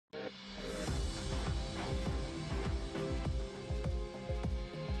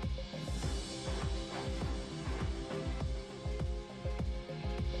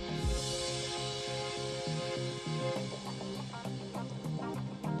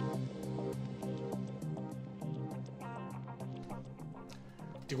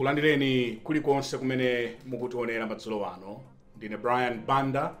Tikulandireni kulikonse kumene mukutionera madzulo wano. Ndine Brian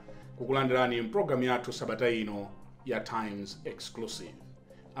Banda kukulandirani program yathu sabata ino ya Times Exclusive.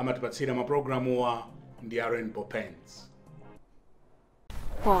 Amatipatsira maprogramu wa ndi Rainbow Pens.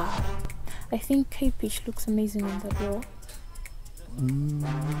 Wow, I think K-Pitch looks amazing on the door.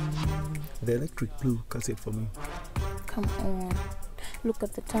 The electric blue cuts it for me. Come on, look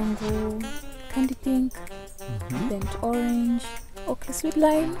at the tango, candy pink, burnt orange, okay, sweet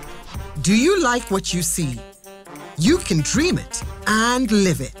lime. Do you like what you see? You can dream it and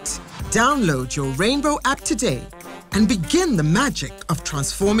live it. Download your Rainbow app today and begin the magic of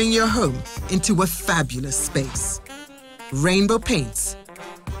transforming your home into a fabulous space. Rainbow Paints.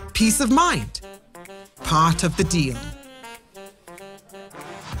 Peace of mind. Part of the deal.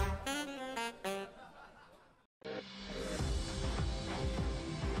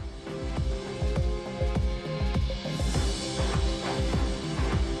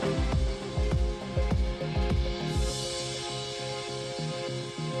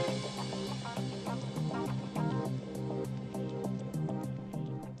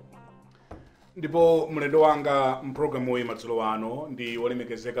 Ndipo mlendo wanga mprogramu wa madzulo wano ndi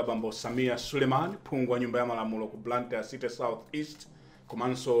wolemekezeka Bambo Sameer Sulemani, phungu wa nyumba ya malamulo ku Banda City South East,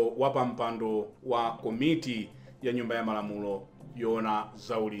 komanso wapa mpando wa komiti ya nyumba ya malamulo yona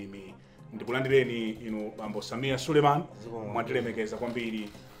zaulimi. Ndikulandireni inu Bambo Sameer Sulemani, mwatilemekeza kwambiri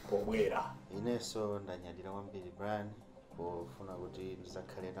pobwera. Ineso ndanyadira kwambiri Brian pofuna kuti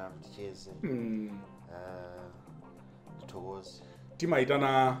ndizakhale nanu ticheze. Ndithokoze.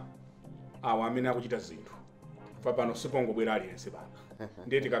 Timaitana awa amene akuchita zinthu. Fa pano sipongobwera aliyense pano.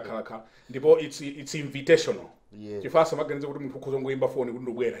 Ndiye tikakhala ndipo it's invitational. Yeah. Chifasa maganize kuti munthu ukuzongoimba phone kuti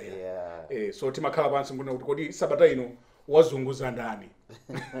ndubwera ya. So timakhala pansi nguna kuti kodi sabata ino wazunguza ndani.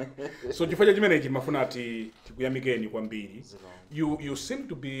 So chifukwa chimenechi mafuna ati tikuyamikeni kwambiri. You seem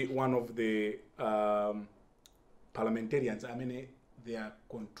to be one of the parliamentarians amene they are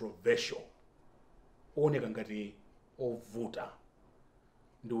controversial. Oneka ngati ovuta.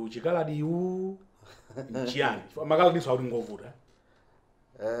 Ndu chikaladi u nchiyani. Makala niso auti ngovuta.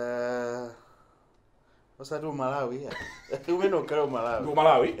 Osati Malawi ya. Umene ukhala Malawi. Ndu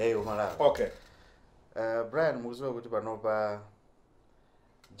Malawi? Malawi. Okay. Brian mukuziwa kuti panopa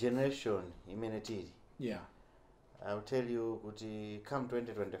generation imene tili. Yeah. I'll tell you kuti come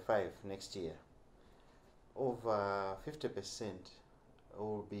 2025 next year over 50%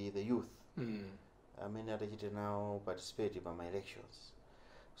 will be the youth. Amene atachite now participate in my elections.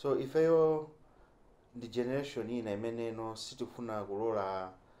 So if the generation ina imene no sitifuna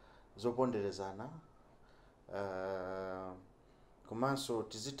kulola zoponderezana komanso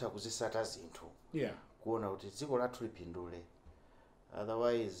tizitha kuzisata zinthu. Yeah. Kuona kuti dziko lathu lipindule.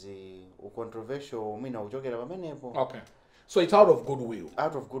 Otherwise controversial mwina uchokera pamenepo. Okay. So it's out of goodwill.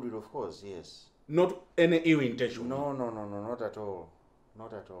 Out of goodwill, of course, yes. Not any ill intention. No, not at all.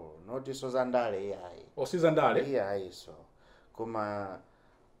 Not at all. Not iso zandale yayi. Osizandale? Yayi so.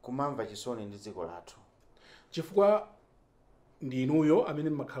 Kumamva chisoni ndi dziko lathu. Chifukwa ndi inuyo amene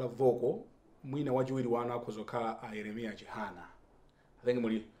makhala voko mwina wachiwiri wana akhozokhala a Yeremia Chihana. I think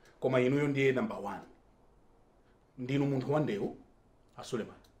muli koma inuyo ndiye number 1. Ndinu munthu wandewu a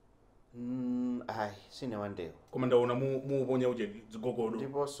Sulemani. Sine wandewu. Koma ndaona muponya uje dzigogodo.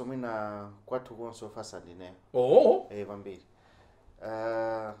 Ndiponso mwina kwathu konso fasa ndine. Oh. Pambiri.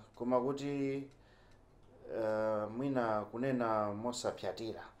 Koma kuti mwina kunena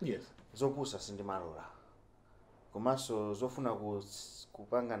mosapyatira. Yes. Zopusa sindimalola. Komanso zofuna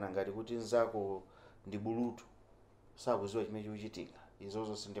kupangana ngati kuti nzako ndi bulutu sakuziwa chimene chikuchitika.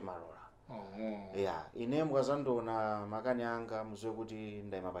 Izozo sindimalola. Yeah, ine mukazandona makani anga muziwe kuti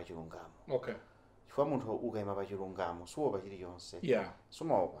ndayima pa chilungamo. Okay. Chifukwa munthu ukayima pa chilungamo suopa chilichonse. Yeah.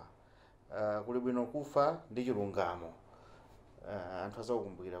 Sumaopa. Kuli bwino kufa ndi chilungamo. Anthu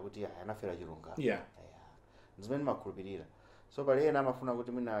azakukumbukira kuti anafera chilungamo. Yeah. Zimene makhulupirira. So pali ena amafuna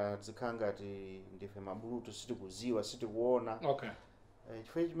kuti mina zikhala ngati ndife mabulutu sitikuziwa sitikuona. Okay.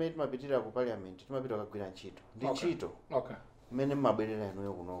 Chifukwa chimene timapitira ku parliament timapita kugwira ntchito. Ndi ntchito. Okay. Mene mabwerera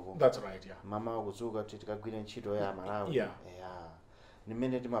inuyo kunoko. That's right, yeah. Mama wakudzuka kuti tikagwire ntchito ya Malawi. Yeah.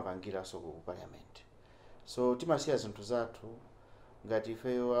 Nimene timapangira so ku parliament. So timasiya zinthu zathu ngati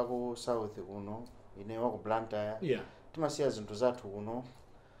ifeyo aku south kuno ine waku Blantyre. Yeah. Timasiya zinthu zathu kuno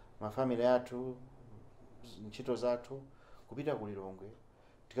mafamily athu ntchito zathu kupita ku Lilongwe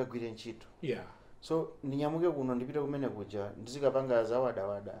tikagwire ntchito. Yeah. So ndinyamuke kuno ndipite kumene kuja ndizikapanga za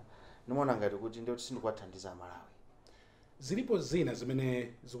wada nimona ngati kuti ndiyo sindikuwathandiza Malawi. Zilipo zina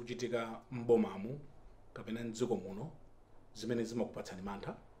zimene zikuchitika mbomamu kapena mdziko muno zimene zimakupatsani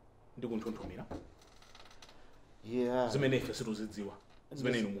mantha ndi kunthunthumira. Yeah. Zimene ife situzidziwa.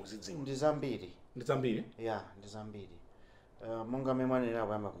 zimene inu muzidziwa ndi zambiri yeah ndi zambiri monga memwanena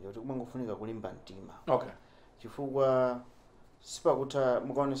kuyamba kuja kuti kumangofunika kulimba mtima okay chifukwa sipakuta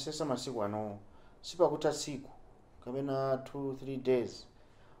mukaonesesa masiku ano sipakuta tsiku kapena 2-3 days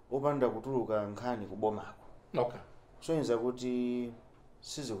opanda kutuluka nkhani kubomako okay kusonyeza kuti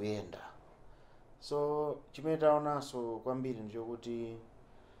sizikuyenda so chimene taonanso kwambiri ndichokuti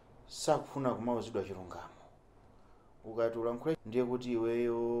sakufuna kumauzidwa chilungamo ukati ulankhule ndiye kuti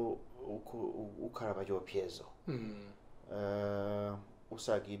iweyo ukhala pa chiopsezo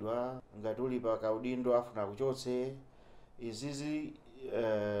usakidwa ngati uli pa kaudindo afuna kuchotse izizi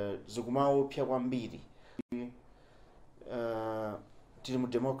zikumaopsa kwambiri tili mu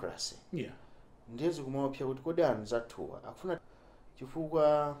democracy yeah ndiye zikumaopsa kuti kodi anthu zathuwa akufuna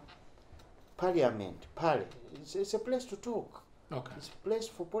chifukwa Parliament it's a place to talk okay it's a place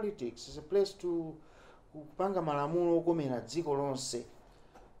for politics it's a place to kupanga malamulo okomera dziko lonse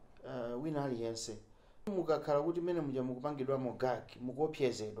wina aliyense mukakhala kuti mene muja mukupangidwa mogaki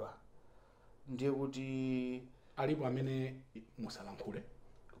mukuopsezedwa ndiye kuti alipo amene musalankhule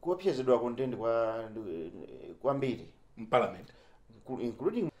kuopsezedwa kontende kwambiri Parliament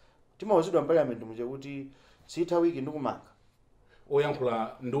including timauzidwa Parliament muja kuti sitha wiki ndikumanga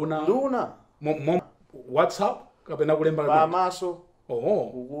oyankhula nduna WhatsApp kapena kulemba pamaso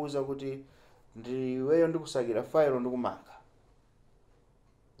kukuuza kuti ndiweyo ndikusakira file ndikumanga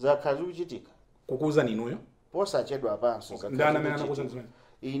zakhala zikuchitika kukuuza ninuyo posachedwa panso ndana amene anakuuza zimene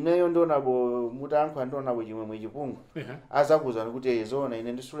ineyo ndionabo mutankha ndionabo chimwemwe chipungu azakuuzani kuti izona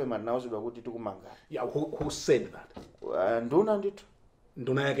ine ndi Sulemani nauzidwa kuti tikumanga yeah who said that nduna ndithu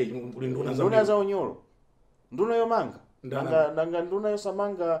nduna yake kuli nduna za unyolo nduna yomanga nanga nduna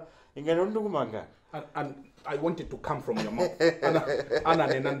yosamanga ingene ndikumanga and I want it to come from your mouth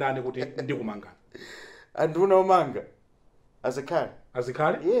ananena ndani kuti ndikumanga nduna yomanga azikale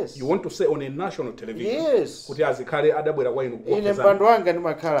yes you want to say on a national television yes kuti azikale adabwera kwa inu ine mpando wanga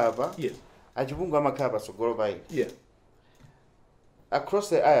ndimakhala apa yes achipungu amakhala pasogolo pa ine yeah across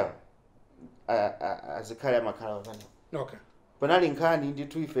the aisle azikale amakhala pano okay panali nkhani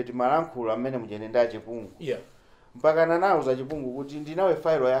ndithu ife timalankhula amene mujene ndi achipungu yeah mpaka nanauza achipungu kuti ndinawe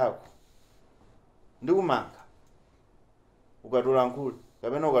file yako ndikumanga ukatulankhule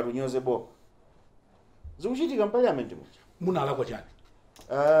kapena ukatunyoze boma zikuchitika Parliament muja munala kwa chani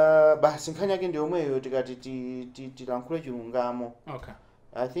basi nkhani yake ndi yomweyo tikati tilankhule chilungamo okay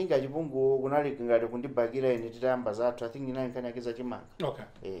I think achipungu kunali ngati kundibakira ine titayamba zathu I think inali nkhani yake zachimanga okay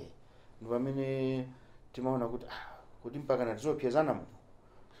ndi pamene timaona kuti kuti mpaka natizopyezana muno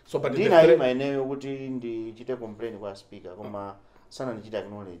so but ndina imeneyo kuti ndichite complain kwa speaker koma sana ndichite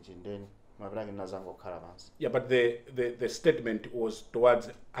acknowledge then mapiraki nazango khala pansi yeah but the statement was towards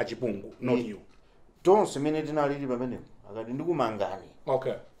achipungu not you tonse mene tinalili pamene akati ndikumangani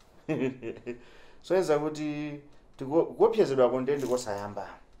okay so enza kuti kuopsezedwa kontende kosayamba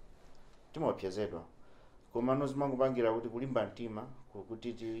timaopsezedwa koma nozimangopangira kuti kulimba mtima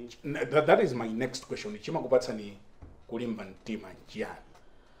kuti that is my next question chimakupatsani kulimba mtima njani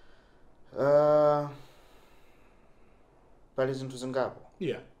pali zinthu zingapo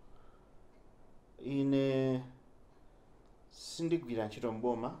yeah ine sindigwira ntchito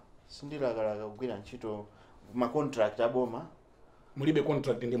mboma sindilakalaka kugwira ntchito ma contract aboma mulibe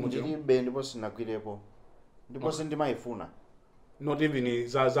contract ndi mujiro ndilibe ndipo sinagwirepo ndipo sindimayifuna not even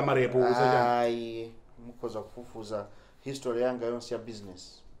za marepo ayi mukhoza kufufuza history yanga yonse ya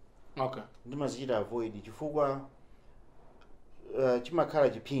business okay ndimazichita avoid chifukwa chimakhala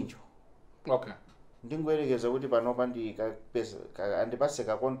chipinjo okay ndingoyerekeza kuti panopa andipase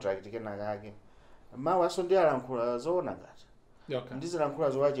ka contract kenakake mawu aso ndiyalankhula zoona ngati okay ndizilankhula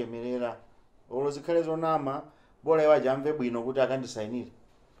zowachemerera olo zikhale zonama bola iwaja amve bwino kuti akandisainire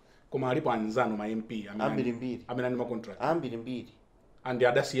koma alipo anzano ma MP ambirimbiri amene ndi ma contract ambirimbiri and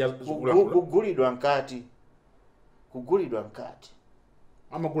adasiya kugulidwa mkati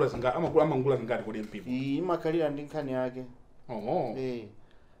amagula zingati kuli MP imakhalira ndi nkhani yake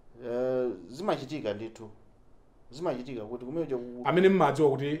zimachitika ndithu zimachitika kuti kumene amene mmadziwa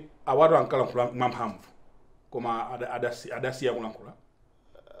kuti awatu ankalankhula mwamphamvu koma adasiya kulankhula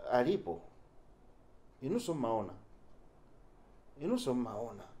alipo inunso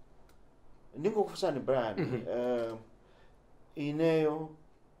mmaona ndingokufunsani Brian ineyo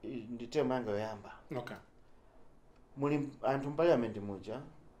ndi tema yanga yoyamba okay muli anthu Parliament muja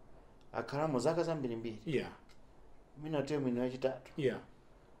akhalamo zaka zambirimbiri yeah mina temu ino yachitatu yeah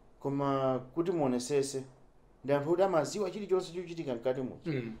koma kuti muonesese ndi anthu kuti amaziwa chilichonse chikuchitika mkati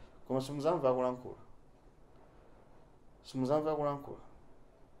muja koma simuzamva kulankhula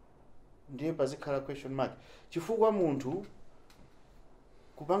ndiye pazikhala question mark chifukwa munthu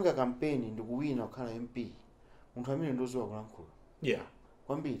kupanga kampeni ndi kuwina kukhala MP munthu amene ndoziwa kulankhula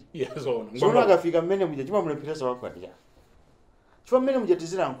kwambiri zona akafika mmene muja chimamulephereza wakwadira chifukwa mmene muja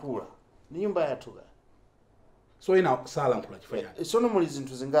tizilankhula ndi nyumba yathu ka so ena salankhula chifukwa chani sono muli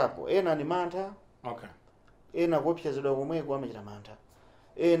zinthu zingapo ena ni mantha ena kuopsezedwa komweko amachita mantha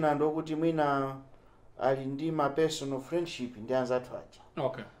ena ndokuti mwina ali ndi ma personal friendship ndi anzathu aja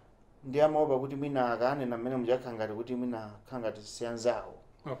ndi amaopa kuti mwina akanena mmene mujakhangati kuti mwina khangati siyanzawo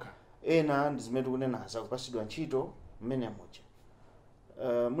ena ndi zimene tikunenaza kupasidwa ntchito mmene muja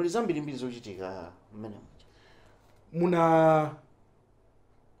muli zambirimbiri zochitika mmene muja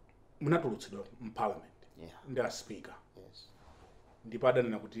munatulutsidwa mparliament ndi a speaker ndipo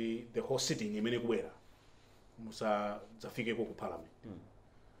adanena kuti the whole sitting imene kubwera musadzafikeko ku parliament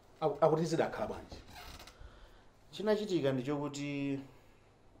akuti zidakhala bwanji chinachitika ndichokuti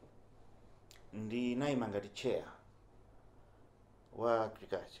ndinayima ngati chair wa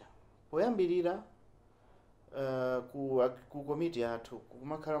agriculture poyambirira ku committee yathu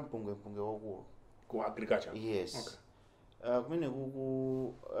kumakhala mpungwe wakulu ku agriculture yes kumene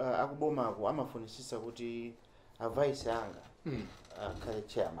akubomako amafunisisa kuti vice anga akhale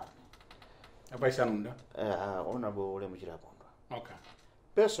chairman vice anunda honorable Ulemu Chilapondwa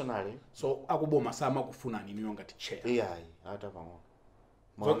personally so akuboma samakufuna nini ngati chair hata pang'ono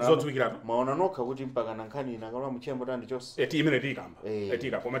zodziwikiratu maona nokha kuti mpaka nankhani inakalwa mchembo tandi chose imene tikamba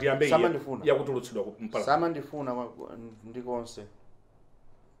koma tiyambe yakutulutsidwa ku mpala samandifuna ndikonse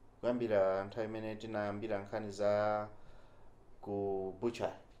kuyambira nthawi imene tinayambira nkhani za ku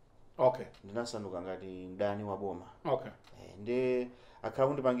butcher ndinasanduka ngati mdani wa boma ndi akhala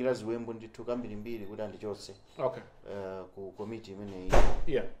kundipangira ziwembu ndithu kambirimbiri kuti andichotse ku committee imeneyi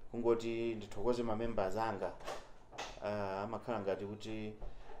kungoti ndithokoze ma members anga amakhala ngati kuti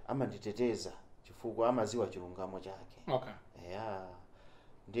amanditeteza chifukwa amaziwa chilungamo chake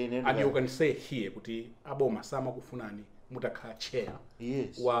and you can say here kuti aboma samakufunani mutakhala chair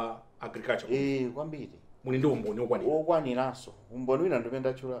wa agriculture kwambiri muli ndi umboni okwaniranso umboni wina ndimene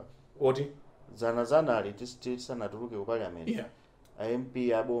ndachula oti zana ali tisanatuluke ku parliament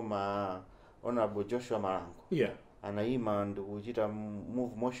MP aboma honorable Joshua Malango anayima ndikuchita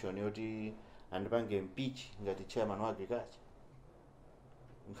move motion yoti andipange impeach ngati chairman wa agriculture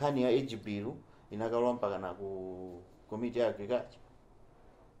nkhani ya age bill inakalwa mpaka na ku committee ya agriculture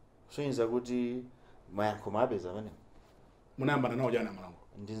soinza kuti mayankho mapeza amene munayambana nawo jana Malango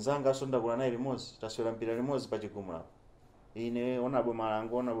ndinzanga sondakula naye limodzi taswera mpira limodzi pa chigumu lapo ine onabo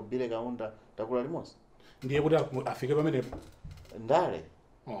Malango onabo Bile Kaunda takula limodzi ndiye kuti afike pamene ndale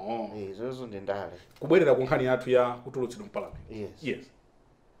zozo ndi ndale kubwerera ku nkhani yathu ya kutulutsidwa mparliament yes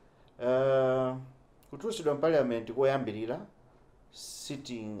kutulutsidwa mparliament koyambirira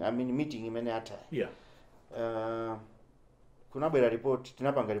meeting imene atha kunabwera report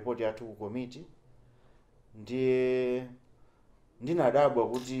tinapanga report yathu ku committee ndiye ndinadabwa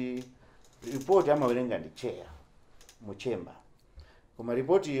kuti report amawerenga ndi chair mu chamber koma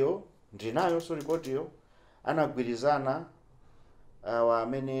report iyo ndinayo so report iyo anagwirizana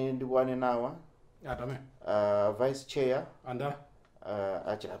amene ndikuwanenawa vice chair anda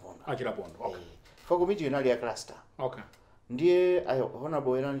Achilapondwa for committee inali ya cluster ndiye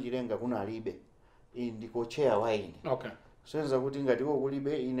honorable Elani Chilenga kuna alibe ndiko chair waini senza kuti ngati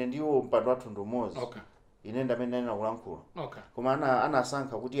kulibe ine ndiwo mpando wathu ndomozi ine ndamene nakulankhula koma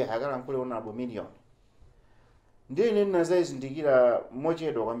anasankha kuti akalankhule honorable million ndiye ine ndinazayizindikira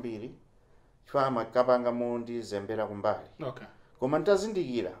mochedwa kwambiri chifama kapanga ndi zembera kumbali koma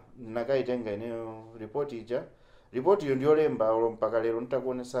nditazindikira ndinakaitenga ineyo report ija report iyo ndiyolemba mpaka lero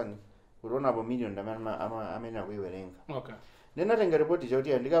nitakuonesani kuti honorable million amene akuiwerenga ndinatenga report ija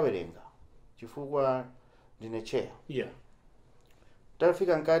kuti ndikawerenga chifukwa ndine chair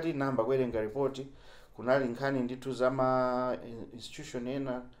tafika nkati namba kuwerenga report kunali nkhani ndithu za ma institution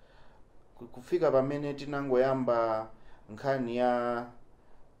ena kufika pamene tinangoyamba nkhani ya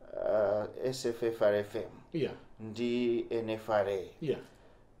SFFRFM ndi NFRA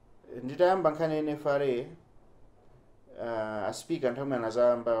nditayamba nkhani ya NFRA speaker nthawi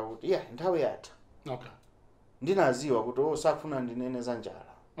anazamba kuti nthawi yatha ndinaziwa kuti sakufuna ndinene za njala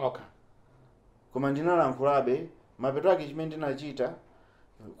koma ndinalankhulabe mapeto ake chimene ndinachita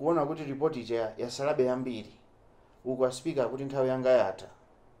kuona kuti report ija yasalabe yambiri uku a speaker kuti nthawi yanga yatha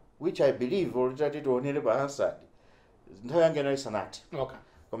which I believe olitati tionere pa Hansard nthawi yanga inali sanati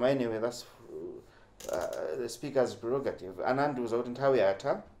koma anyway that's the speaker's prerogative anandiuza kuti nthawi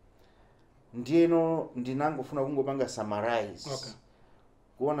yatha ndiyeno ndinangofuna kungopanga summarize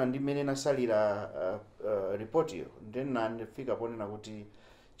kuona ndimene nasalira report iyo ndifika ponena kuti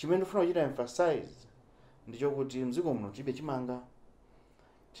chimene ndifuna kuchita emphasize ndicho kuti mdziko muno tibe chimanga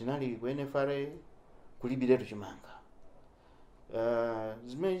tinali ku NFRA kulibiretu chimanga.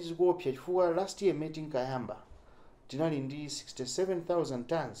 Zimene zikuopsa chifukwa last year meeting kayamba tinali ndi 67,000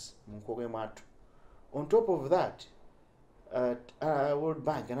 tons munkhokwe mwathu. On top of that, World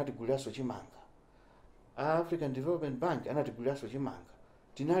Bank anatiguliraso chimanga, African Development Bank anatiguliraso chimanga.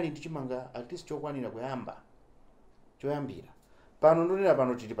 Tinali ndi chimanga at least chokwanira choyambira. Pano ndonera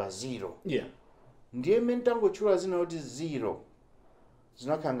pano tili pa 0. Yeah. Ndiye mmene tangotchula zina kuti 0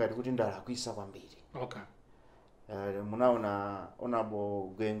 zinakhala ngati kuti ndalakwisa kwambiri. Okay. Munaona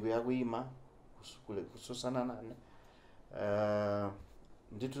onabo gwengu yakuyima kususana nane.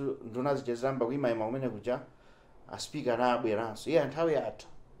 Nditu ndonazijezamba kuyima kumene kuja speaker anabweranso iye nthawi yatha.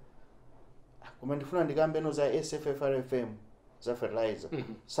 Koma ndifuna ndikambe no za SFFRFM za fertilizer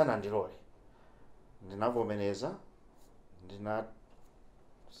sana ndilole. Ndinavomereza ndinachoka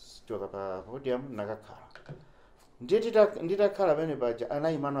pa podium nakakhala. Ndiye nditakhala pene paja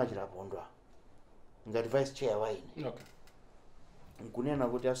anayimano achilapondwa ngati vice chair waine. Okay. Nkunena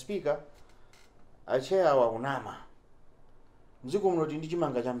kuti a speaker a chair akunama mdziko muno ndi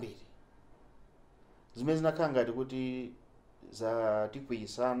chimanga chambiri zimene zinakhala ngati kuti za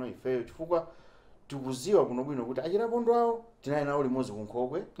tikuyisano ifeyo chifukwa tikuziwa kuno bwino kuti achilapondwa awo tinali nawo limodzi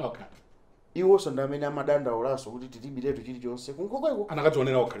kunkhokwe. Okay. Iwonso ndi amene amadandaulaso kuti tilibiretu chilichonse kunkokweko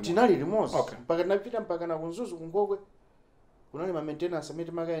Anakadzionera okhalimo. tinali limodzi. Okay. Mpaka tinapita mpaka na kunzuzu kunkhokwe kunali ma maintenance amene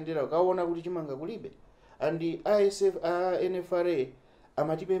timakayendera ukaona kuti chimanga kulibe. And ISF NFRA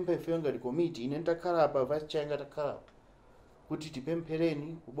amatipempha ifeyo ngati committee ine nditakhala apa vice chair ngatakhala kuti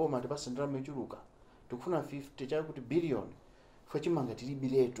tipemphereni kuboma tipase ndalama yochuluka tikufuna 50 chakuti billion fo chimanga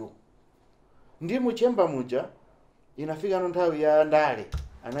tilibiretu. Ndiye muchemba muja inafika no nthawi ya ndale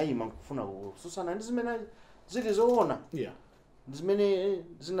anayima kufuna kususana ndi zimene zili zoona. Yeah. Zimene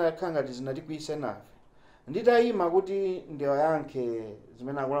zinakhala ngati zinatikwisa nafe. Nditayima kuti ndiwayankhe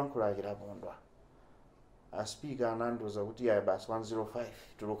zimene akulankhula achilapondwa. A speaker anandiuza kuti ya basi 105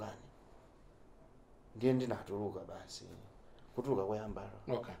 tulukani. Ndiye ndinatuluka basi. Kutuluka koyamba.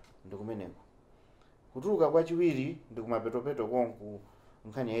 Okay. Ndikumeneko. Kutuluka kwachiwiri ndikumapetopeto konku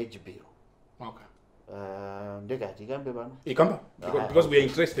nkhani ya HBL. Okay. Ndekati ikambe pano. Ikamba? Because we are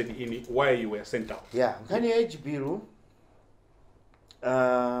interested in why you were sent out. Yeah, nkhani ya HBL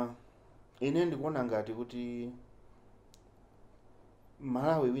ine ndikuona ngati kuti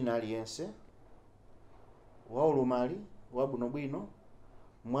Malawi wina aliyense waulumali wabwinobwino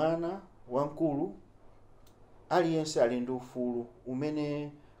mwana wamkulu aliyense ali ndi ufulu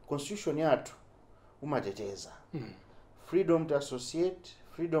umene constitution yathu umateteza. Freedom to associate,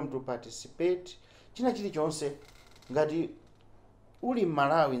 freedom to participate, china chilichonse ngati uli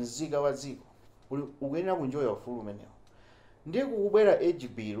Malawi nzika wa dziko ukuyenera kunjoya ufulu umenewo. Ndiye kukubwera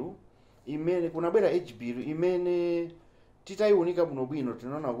HBL imene kunabwera HBL imene titayiunika bwinobwino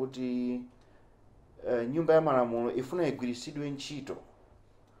tinaona kuti nyumba ya malamulo ifuna igwiritsidwe ntchito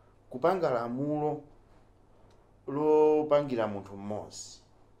kupanga lamulo lopangira munthu mmodzi.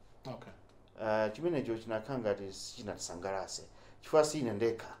 Okay. Chimenecho chinakhala ngati sichinasangalatse chifukwa sine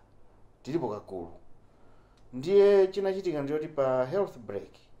ndekha tilipo kagulu. Ndiye chinachitika ndiyoti pa health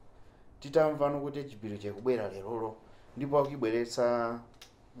break titamvano kuti HBL chikubwera lerolo ndipo akibweretsa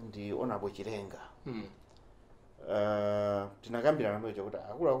ndi onapo chilenga. Tinakambirana nacho kuti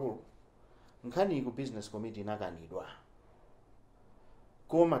akuluakulu nkhani ku business committee inakanidwa.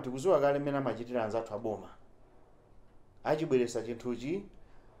 Koma tikuziwa kale mmene amachitira anzathu aboma. Achibweretsa chinthuchi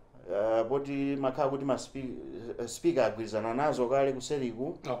poti makhala kuti speaker agwirizana nazo kale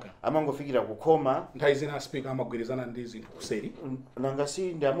kuseriku. Okay. Amangofikira kukhoma. Nthawi zina speaker amagwirizana ndi zinthu kuseri. Nanga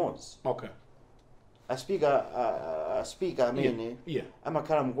si ndi amodzi. Okay. A speaker amene Yeah.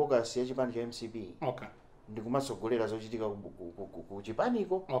 amakhala mukokasi ya chipani cha MCP. Okay. Ndikumasogolera zochitika ku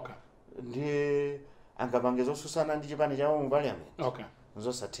chipaniko. Okay. Ndiye angapange zosusana ndi chipani chawo mu parliament. Okay.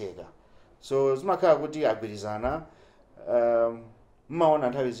 Zosatheka. So zimakhala kuti agwirizana. Mmaona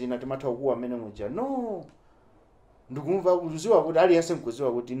nthawi zina timatha kuwa amene muja no ndikumva kuziwa kuti aliyense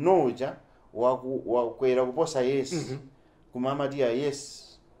nkuziwa kuti noja wakwera kuposa yes. Kumama dia yes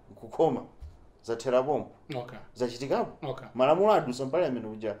kukhoma zathera pompo. Okay. Zachitikapo. Okay. Malamulo adusa parliament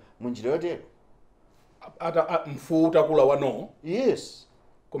uja munjira yotero. Ata mfuta kula wa no. Yes.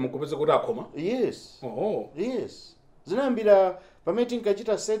 Koma kupeza kuti akhoma. Yes. Oh. Yes. Zinambira pamene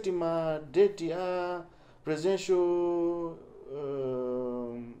tinkachita seti ma date a presidential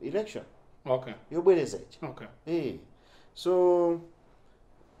election. Okay. Yobwereza ichi. Okay. So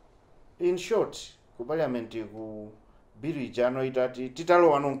in short ku parliament ku bill ijano itati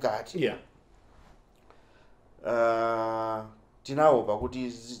titalowa nonkati. Yeah. Tinaopa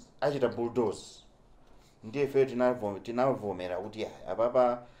kuti achita bulldoze ndiye ife tinavomera kuti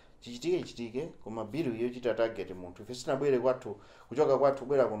apapa chichitike koma bill iyo chita target munthu ife sinabwere kwathu kuchoka kwathu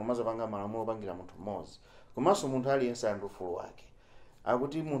bwera kuno mazapanga malamulo opangira munthu mmodzi komanso munthu aliyense ali ndi ufulu wake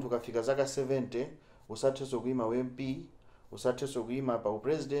akuti munthu kafika zaka 70 usathenso kuima MP usathenso kuima pa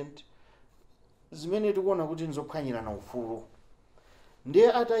president zimene tikuona kuti nzophwanyirana ufulu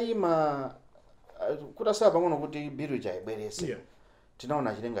ndiye atayima kutasala pang'ono kuti bill chayibwerese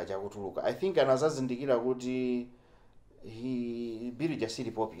tinaona chilenga chakutuluka I think anazazindikira kuti bill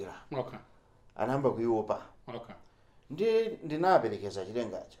jasili popular anamba kuiopa ndiye ndinaperekeza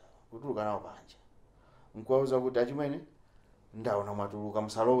chilengacho kutuluka nawo panja nkuwauza kuti achimwene ndaona mwatuluka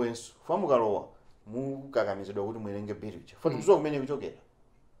musalowenso famukalowa mukakamizidwa kuti mwelenge bill cha fatukuzowa kumene kuchokera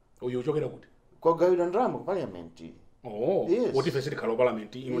uyu uchokera kuti kwagawidwa ndalama ku parliament yes. What if I said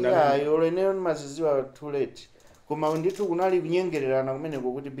parliament yo leneyo maziziwa too late koma ndithu kunali kunyengererana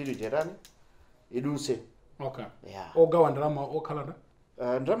kumeneko kuti bill cherani iduse ogawa ndalama okhalanda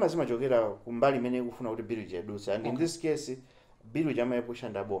ndalama zimachokera kumbali imene ikufuna kuti bill cheduse and in this case bill chamayepusha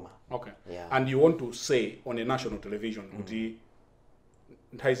ndaboma and you want to say on a national television kuti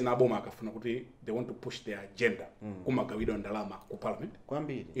nthawi zina aboma akafuna kuti they want to push their agenda kumagawidwa ndalama ku parliament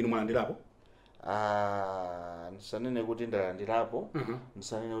kwambiri inu mwalandirapo ndisanene kuti ndalandirapo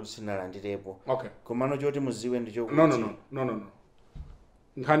ndisanene kuti sinalandirepo komano choti muziwe ndicho kuti no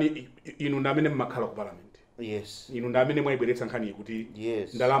nkhani inu ndamene mmakhala ku parliament yes inu ndamene mwayibweretsa nkhani kuti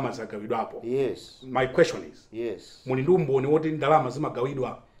ndalama zagawidwapo my question is muli ndi umboni woti ndalama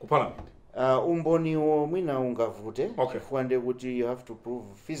zimagawidwa ku parliament umboniwo mwina ungavute chifukwa ndiye kuti you have to prove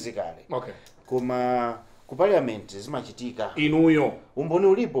physically koma ku parliament zimachitika inuyo umboni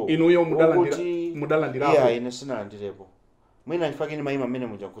ulipo inuyo mudalandirapo ine sinalandirepo mwina ndifakeni maima amene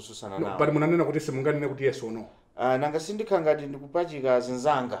muja kususana nawo but munanena kuti simunganene kuti yes or no nanga sindikhala ngati ndikupachika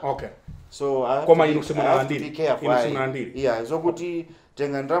zinzanga so koma inu simunalandire zokuti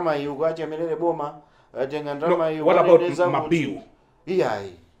tenga ndalama iyo kwachemelere boma tenga ndalama iyo what about mabill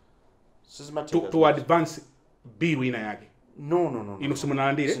to advance bill ina yake no inu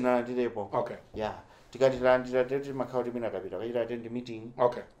simunalandire sinalandirepo tikatilandira tete makhawo timina kapita kachita attend meeting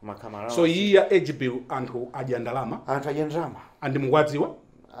makamala so iya age bill anthu adya ndalama andi mukwadziwa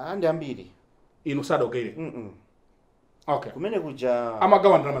andi ambiri inu sadokere kumene kuja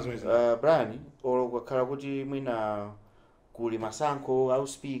amagawa ndalama zimezi Brian olokhala kuti mwina kuli masankho au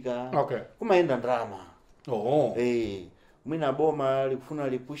speaker kumayenda ndalama mwina boma likufuna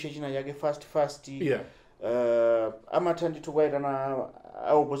lipushe china chake fast amathandithu kwaitana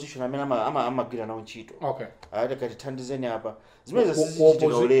opposition amene amagwira nawo ntchito kati thandizeni apa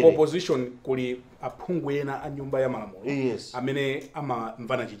zimene opposition kuli aphungu ena a nyumba ya malamulo amene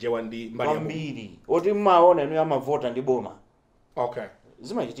amamvana chichewa ndi mbali kwambiri oti mmaona inu amavota ndi boma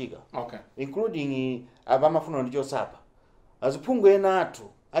zimachitika including apa amafuna ndi chosapa aziphungu ena athu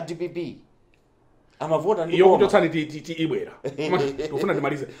a DPP amavota ndi boma yokutotsani ibwera tufuna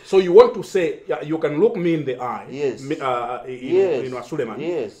ndimalize so you want to say you can look me in the eye inu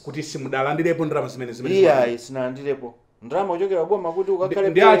Sulemani kuti simudalandirepo ndalama zimene sinalandirepo ndalama ochokera boma kuti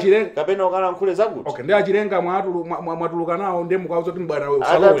ukakhale kapena ukalankhule zakuti ndi achilenga mwatuluka nawo ndi mukauza kuti mbwana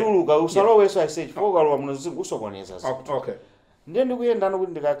atatuluka usaloweso ase chifukwa ukalowa muno usokoneza ndiye ndikuyendano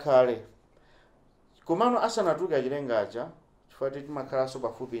kuti ndikakhale komano asanatuluke achilengacha chifukwa timakhalanso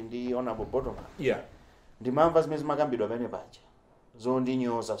pafupi ndi honorable bottom ndimamva zimene zimakambidwa pamene paja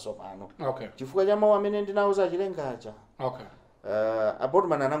zondinyoza sopano chifukwa cha mawu amene ndinauza achilengacha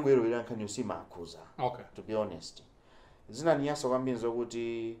abotman anangoyerowera nkhani yosima akhuza to be honest zinaniyasa kwambiri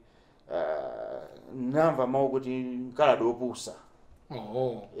zokuti namva mawu kuti mkalado opusa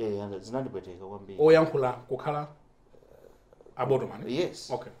zinandipweteka kwambiri oyankhula kukhala abotman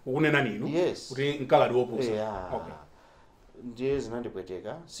ukunena ninu kuti mkalado opusa ndiye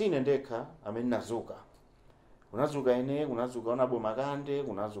zinandipweteka sine ndekha amene nazuka kunazuka ine kunazuka onabo makande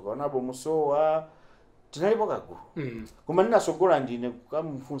kunazuka onabo musowa tinalipo kagulu koma ndinasogola ndine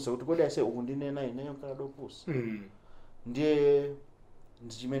kukamfunsa kuti kodi ase uku ndinena ineyo mkalado opusa ndiye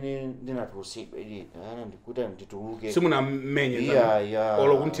ndichimene ndinatulusidwa ili ndikuti ndituluke simunamenye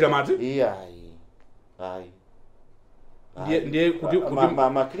olo kunthira madzi ndiye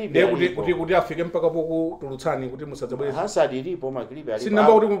kuti afike mpaka pokutulutsani kuti musadzabwere hasadi ilipo maklipi alipo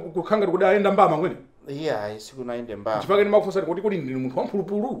sinamba kuti kukhanga kuti ayenda mbama kwene sikunaende mbama chifukwa ndimakufunsa kuti kodi ndinu munthu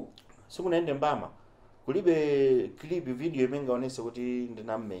wamphulupulu sikunaende mbama kulibe clip video imene ngaonese kuti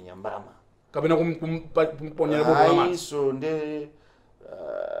ndinammenya mbama kapena kumponyera boto la so nde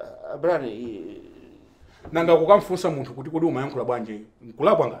brani nanga kukamfunsa munthu kuti kodi umayankhula bwanji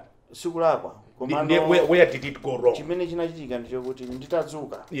nkulakwa ngati sikulakwa komano where did it go wrong chimene chinachitika ndicho kuti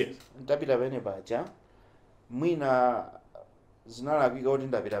nditadzuka nditapita pene paja mwina zinalakwika kuti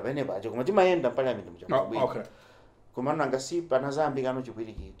ndapita pene pacho koma timayenda Parliament muchabwino. Okay. Koma nanga si panazambi kano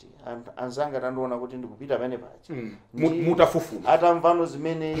chipwirikiti anzanga tandiona kuti ndikupita pene pacho mutafufuma atamvano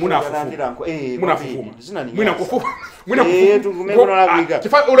zimene munafufuma zinani mwina kufufa tunalakwika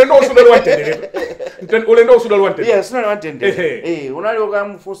chifa ulendo usudali wantendere ulendo usudali wantendere yes sunali wantendere unali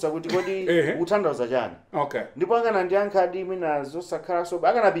okamfunsa kuti kodi uthandauza chani. Okay. Ndipo akanandiyankha adi mwina zosakhala soba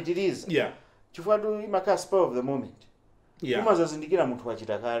akanapitiriza Yeah. chifukwa tu imakhala spur of the moment. Yeah. Umazazindikira munthu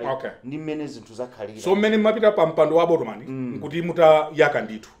wachita kale. Okay. Ndi mmene zinthu zakhalira. So mmene mapita pa mpando wa botomani nkuti mutayaka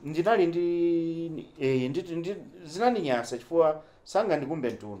ndithu. Ndinali ndi zinaninyasa chifukwa sanga ndikumbe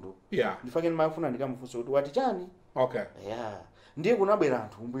mtundu. Yeah. Ndifake ndimafuna ndikamufunsa kuti wati chani. Okay. Yeah. Ndiye kunabwera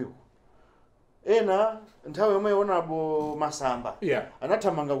anthu mbuyo. Ena nthawi yomwe onabo Masamba. Yeah.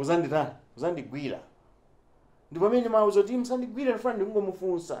 Anathamanga kuzandigwira. Ndipo pamene mauzo ti msandigwire ndifuna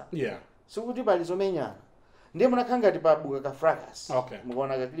ndingomufunsa. Yeah. Sikuti pali zomenyana. Ndiye munakhanga tipabuka ka fracas. Okay.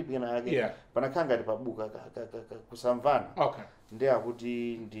 Mukuona ka clip kana yake. Yeah. Panakhanga tipabuka kusamvana. Okay. Ndiye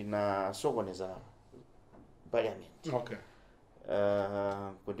akuti ndinasokoneza Parliament. Okay.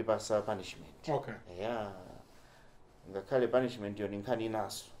 Kundipasa punishment. Okay. Yeah. Ngakhale punishment yo ninkhani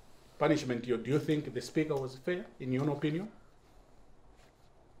naso. Punishment yo, do you think the speaker was fair in your opinion?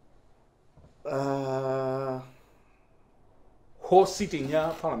 Whole sitting ya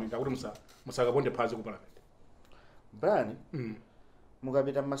Parliament akuti musakaponde phazi ku Parliament. Brani,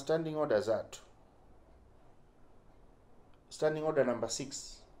 mukapita ma standing orders athu. Standing order number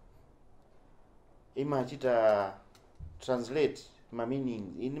 6 imachita translate ma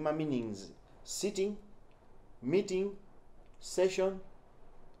meanings sitting, meeting, session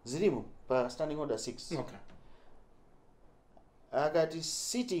zilimu pa standing order 6. Okay. Akati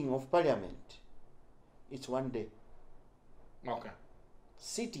sitting of Parliament, it's 1 day. Okay.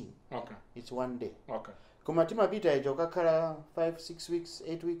 Sitting, Okay. it's 1 day. Okay. Koma timapita icho kakhala 5, 6 weeks,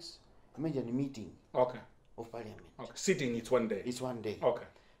 8 weeks, imagine the meeting Okay. of Parliament. Okay. Sitting, it's 1 day. It's 1 day. Okay.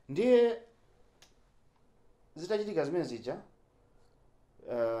 Ndiye zitachitika zimene zija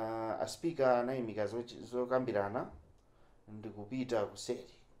a speaker anayimika zokambirana ndikupita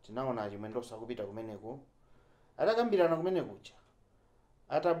kuseri. Tinaona chimwendosa kupita kumeneko. Atakambirana kumene kuja.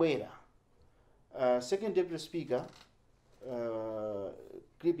 Atabwera. Second deputy speaker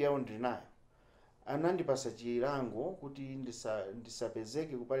clip yawo ndinayo. Anandipasa chilango kuti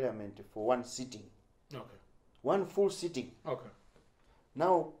ndisapezeke ku Parliament for 1 sitting. Okay. 1 full sitting. Okay.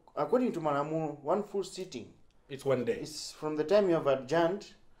 Now, according to Malamu, 1 full sitting, it's 1 day. it's from the time you have adjourned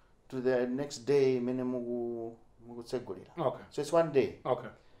to the next day mene mukutsegulira. Okay. So it's 1 day. Okay.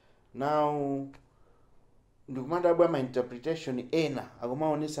 Now, ndikumanda bwa ma interpretation ena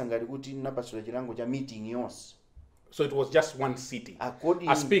akumaonesa ngati kuti napasula chilango cha meeting yonse. So it was just 1 sitting.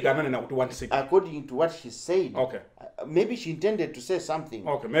 A speaker ananena kuti 1 sitting. According to what she said. Okay. Maybe she intended to say something.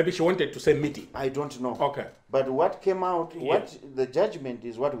 Okay. Maybe she wanted to say meeting. I don't know. Okay. But what came out, Yeah. what the judgment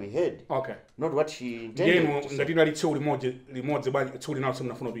is what we heard. Okay. Not what she intended Ngeno to say. ngati nali tsiku limodzi bwanji tsiku linalo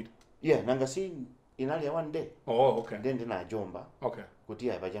mnafuna kupita. Yeah, nanga si inali ya 1 day. Oh, okay. Then ndinajomba. Okay. Kuti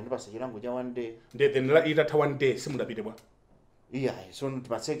ya pachandipasa chilango cha 1 day. Then itatha 1 day simudapite bwa. Yeah, so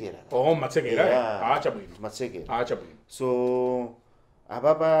timatsekera. Oh, matsekera. Yeah. Acha bwino. Timatsekera. Acha bwino. So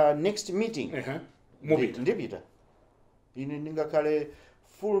ababa next meeting. Mupita. Ndipita. Ine ndingakhale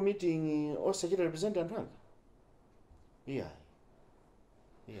full meeting osachita representative anga. Yeah.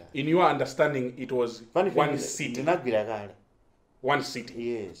 Yeah. In your understanding it was one sitting. Ndinagwira kale. 1 sitting.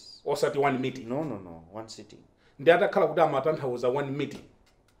 Yes. Osati 1 meeting. No, 1 sitting. Ndi atakhala kuti amatanthauza 1 meeting.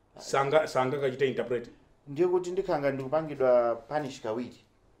 Sanga kachita interpret. Ndiye kuti ndikhanga ndikupangidwa punish kawiri.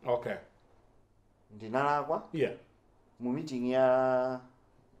 Okay. Ndinalakwa. Yeah. Mu meeting ya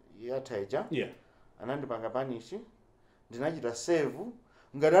Taija. Yeah. Anandipanga punish. Ndinachita save.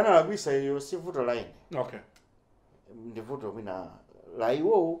 Ngati analakwisa iyo si vuto line. Okay. Ndivuto mina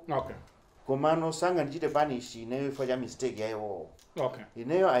laiwo. Okay. Komano sanga ndichite punish ineyo ifa cha mistake yayo. Okay.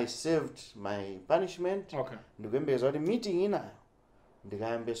 Ineyo I saved my punishment. Okay. Ndikuyembeza kuti meeting inayo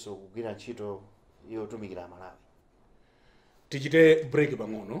ndikayambeso kugwira ntchito yotumikira Malawi. Tichite break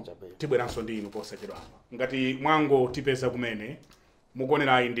pang'ono. Tibweranso ndi inu posachedwa apa. Ngati mwango tipeza kumene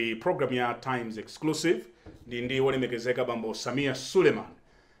mukuonerayi ndi program ya Times Exclusive ndi wolemekezeka bambo Sameer Sulemani.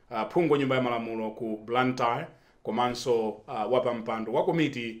 Phungu nyumba ya malamulo ku Blantyre komanso wapampando wa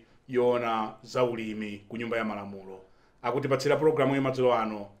komiti yoona zaulimi ku nyumba ya malamulo. Akutipatsira programu yamadzulo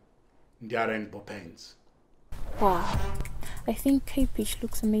ano ndi Rainbow Paints. Wow, I think K-Pitch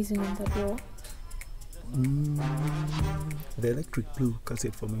looks amazing on that wall. The electric blue cuts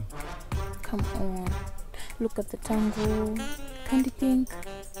it for me. Come on, look at the tango, candy pink,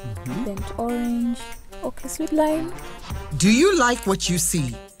 bent orange. Okay, sweet lime. Do you like what you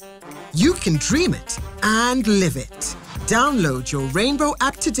see? You can dream it and live it. Download your Rainbow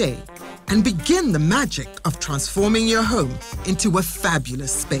app today and begin the magic of transforming your home into a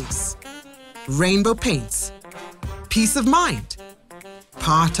fabulous space. Rainbow Paints. Peace of mind.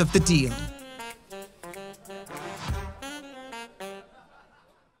 Part of the deal.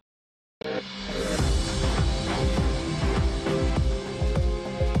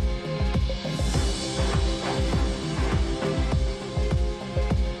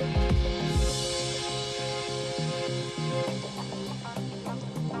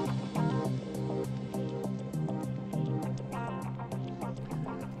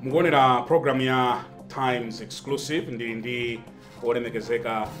 Mugonera program ya Times Exclusive ndi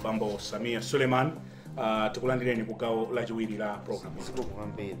olemekezeka Bambo Sameer Sulemani. Tikulandireni ku gawo lachiwiri la program.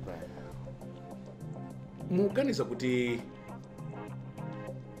 Muganiza kuti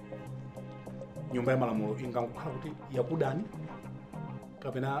nyumba ya malamulo ingakhala kuti yakudani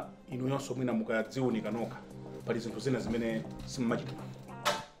kapena inu yonso mwina mukadziunika nokha pali zinthu zina zimene simmachita?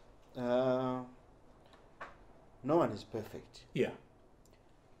 No one is perfect. Yeah.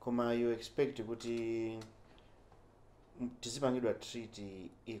 Koma you expect kuti tizipangidwa treat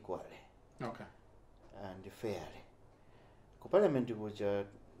equally. Okay. And fairly. Ku parliament kuja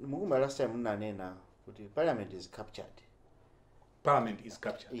mukumba last time munanena kuti parliament is captured. Parliament is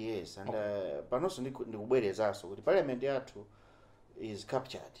captured. Yes, and panonso ndikubwerezaso kuti parliament yathu is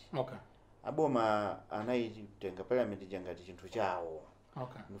captured. Okay. Aboma anaitenga parliament jangati chinthu chawo.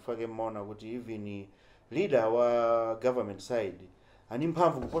 Okay. Ndifake mona kuti even leader wa government side ani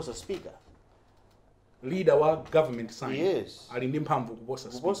mphamvu kuposa speaker. Leader wa government side. Yes. Ali ndi mphamvu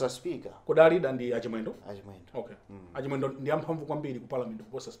kuposa speaker. Koda leader ndi achimwendo? Achimwendo. Okay. Achimwendo ndi mphamvu kwambiri ku parliament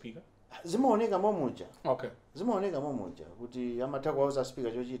kuposa speaker. Zimaoneka momuja. Okay. Zimaoneka momuja kuti amatha kuwauza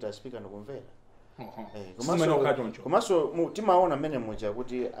speaker chochita speaker ndikumvera. Komanso timaona mmene muja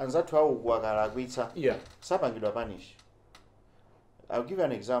kuti anzathu awu kuwakalakwitsa. Yeah. Sapangidwa punish. I'll give you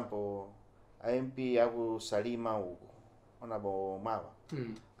an example. MP aku Salima uko onabo mawa.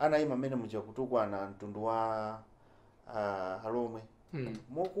 Anaima mmene muja kutukwana mtundu wa halomwe.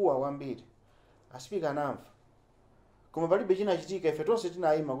 Mokuwa wambiri. Aspika anamva. Koma palibe chinachitika ife tonse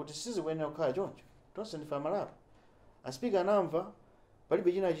tinaima kuti sizikuyenera kukhala choncho. Tonse ndife amalapo. Aspika anamva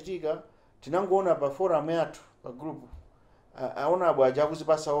palibe chinachitika tinangoona pa forum yathu pa group. Aona abwa aja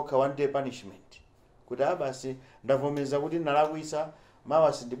kuzipasa okha one day punishment. Kuti abasi ndavomeza kuti ndalakwisa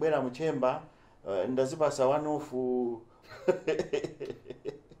mawa sindibwera muchemba ndazipasa one off.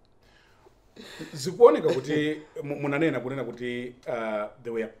 Zikuoneka kuti munanena kunena kuti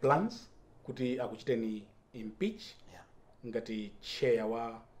there were plans kuti akuchiteni impeach. Yeah. Ngati chair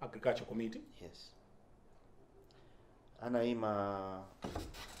wa agriculture committee. Yes. Anaima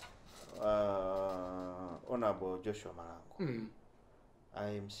Honorable Joshua Marango.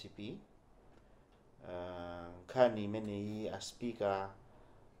 IMCP. Kani imene a speaker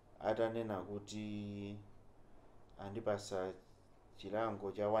atanena kuti andipasa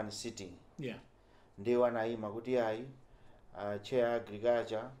chilango cha one sitting. Yeah. Ndiwo anaima kuti ayi chair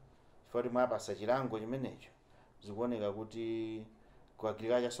agriculture chifukwa mwapasa chilango chimenecho zikuoneka kuti ku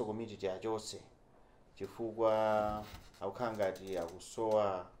agriculture so committee tiachotse chifukwa akukhala ngati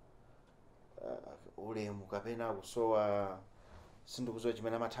akusowa ulemu kapena akusowa sindikuzowa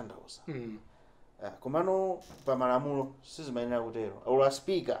chimene amatanthauza. Komano pa malamulo sizimayenera kutero. Ola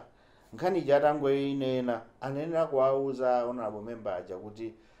speaker nkhani jatangoyinena anenera kuwauza honorable member aja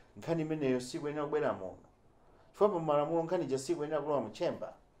kuti nkhani imeneyo sikuyenera kubwera muno. Chifukwa pa malamulo nkhani ja sikuyenera kulowa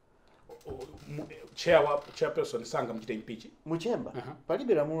muchemba. Chairperson sanga mchite impeach Muchemba.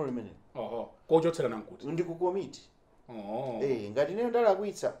 Palibe lamulo limenelo. Kochotsera nankuti. Ndi ku committee. Ngati nene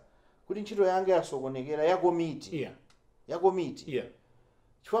ndalakwitsa kuti ntchito yange yasokonekera ya committee. Yeah. Ya committee. Yeah.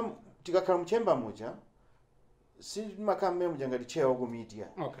 Chifukwa tikakhala muchemba muja si makamba mmene muja ngati chair wa committee ya.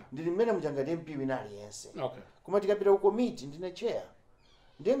 Okay. Ndili mmene muja ngati MP wina aliyense. Okay. Koma tikapita ku committee ndine chair.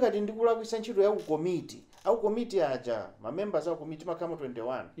 Ndiye ngati ndikulakwitsa ntchito ya ku committee. Au committee aja ma members a committee makamo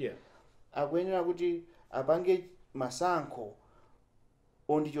 21. Yeah. Akuyenera kuti apange masankho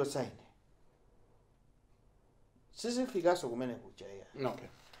ondichotsaine. Sizifikaso kumene kuja ya. Okay.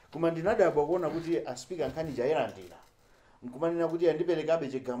 Koma ndinadabwa kuona kuti aspika nkhani jayilandira. Nkumanena kuti andiperekabe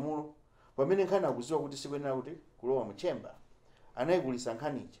chigamulo pamene nkhani akuziwa kuti sikuyenera kuti kulowa muchemba. Anayikulisa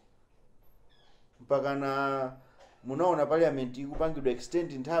nkhanicha. Mpaka na munaona parliament ikupangidwa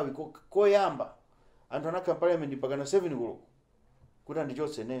extend nthawi koyamba. Anthu anakhala parliament mpaka na 7 koloko. Kuti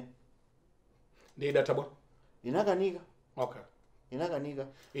andichotse ne. Ndi databwa? Inakanika. Okay. Inakanika.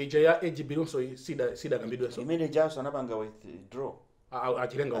 Ija ya AGB so sida kambidwe so. Imene jaso anapanga withdraw.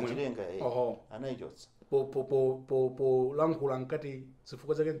 achilenga omwe achilenga oho anaichotsa po lankhula nkati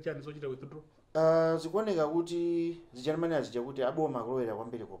zifukwa zake nchani zochita withdraw zikuoneka kuti zichalimani zija kuti aboma akulowera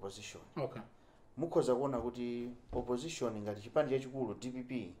kwambiri ku opposition. Okay. Mukhoza kuona kuti opposition ngati chipande chachikulu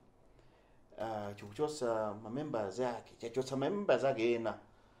DPP chikuchotsa mamembers ake chachotsa mamembers ake ena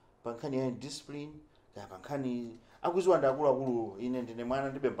pa nkhani ya discipline kaya pa nkhani akuziwa ndi akuluakulu ine ndine mwana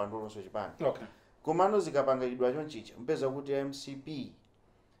ndibe mpandolonso chipande. Okay. Komano zikapangidwa chonchicha mpeza kuti MCP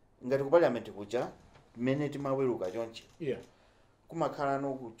ngati ku parliament kucha mmene timaweruka chonchi kumakhala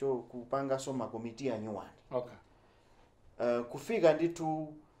no kupangaso makomiti anyuwani. Okay. Kufika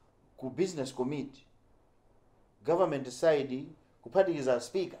nditu ku business committee government side kuphatikiza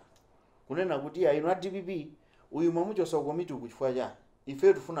speaker kunena kuti inu a DPP uyu mwamuchosa komiti kuchifukwa chani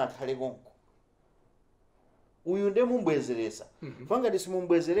ife tufuna akhale konko uyu ndiye mumbwezeresa ngati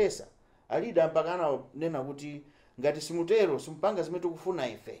simumbwezeresa alida mpakana nena kuti ngati simutero simpanga zimene tikufuna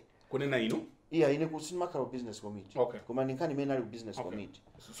ife kunena inu ine kusimakhala business committee. Okay. Koma nkhani imene ali business committee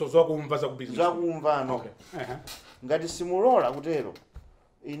so zakumva za ku business zakumvano. Okay. Ngati simulola kutero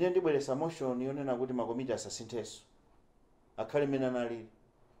ine ndibweresa motion yonena kuti makomiti asasintheso akhale mene analili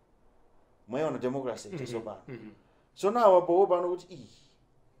mwayiona democracy tisopano. So nawa powo pano kuti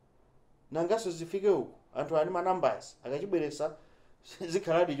nangaso zifike uku anthu ali ma numbers akachibweresa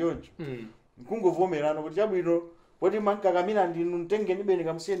zikhaladi choncho nkungovomerana kuti chabwino poti mankakamira ndinu mtenge ndibeni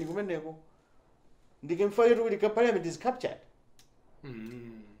kamsiyeni kumeneko ndikimfa yetu kuti parliament is captured.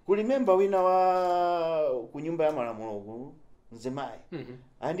 Kuli member wina wa ku nyumba ya malamulo ku Nzemayi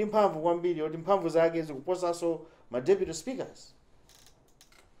andi mphamvu kwambiri kuti mphamvu zake zikuposaso ma deputy speakers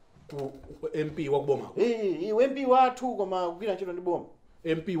ku MP wa kuboma MP wathu koma kugwira ntchito ndi boma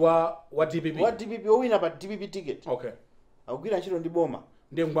MP wa DPP owina pa DPP ticket. Okay. Akugwira ntchito ndi boma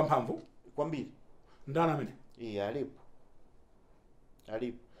ndiye ngwa mphamvu kwambiri ndana amene alipo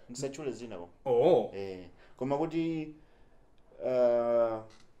ndisachule zina ko koma kuti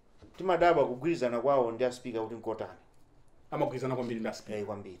timadaba kugwirizana kwawo ndi speaker kuti nkotani amagwirizana kwambiri ndi speaker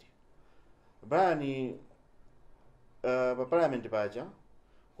kwambiri bani pa parliament paja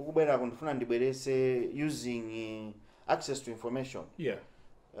kukubwera kundifuna ndibwerese using access to information.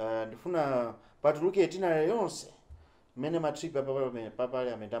 Ndifuna patuluke tinale yonse mmene matrip pa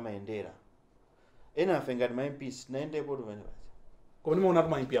parliament amayendera ena afe ngati ma MPs naendepo tumene paja koma nimaona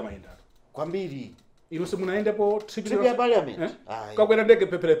tuma MP amayenda kwambiri inu simunaendepo trip ya parliament kakwera ndege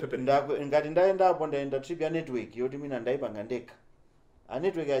pepelepepele ngati ndayendapo ndaenda trip ya network yoti mina ndaipanga ndekha a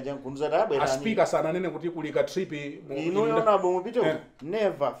network aja nkunza dabwera a speaker sana nene kuti kulika trip inoyona bomupite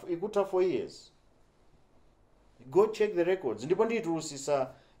never ikuta 4 years go check the records ndipo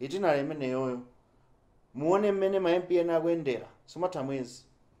nditulusisa itinale imene yoyo muone mmene ma MP ena akuyendera simatha mwezi.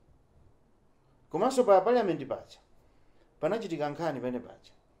 Komanso pa parliament paja panachitika nkhani pene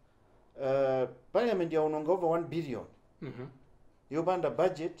paja parliament yaononga over 1 billion yopanda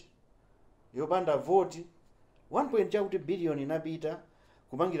budget yopanda vote 1.2 billion inapita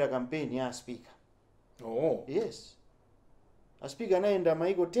kupangira kampeni ya speaker. Yes, a speaker anaenda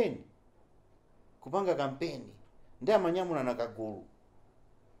maiko 10 kupanga kampeni ndi amanyamula na kagulu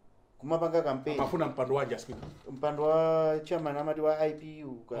kumapanga kampeni amafuna mpando wanja speaker mpando wa chairman amati wa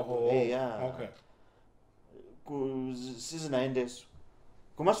IPU Okay. Sizinaendeso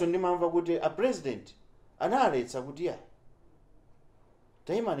komanso ndimamva kuti a president analetsa kuti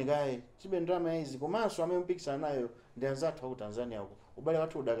taimani kaye chibe ndrama izi komanso amene mpikisana nayo ndi anzathu aku Tanzania uko ubale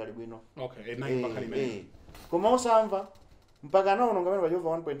wathu udakali bwino. Koma osamva mpaka anaononga pamene paja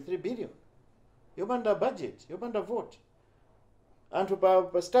over 1.3 billion yopanda budget yopanda vote anthu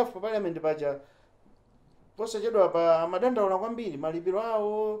pa staff pa parliament paja posachedwa pa madandaula kwambiri malipiro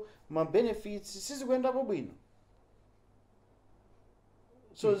awo ma benefits sizikuyendapo bwino.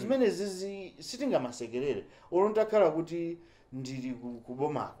 So zimene zizi sitingamasekerere olontakhala kuti ndili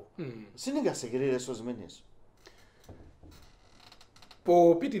kubomako sindingasekerere so zimenezo.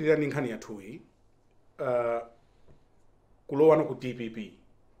 Popitirira ndi nkhani yathuyi kulowa no ku DPP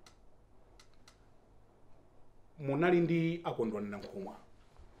munali ndi akondwanira nkhumwa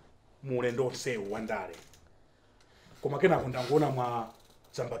mulendo onsewu wandale koma kenako ndangoona mwa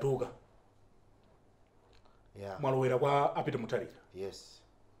zambatuka mwalowera kwa apita mutalira. Yes.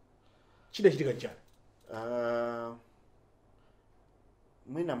 Chidachitika njani?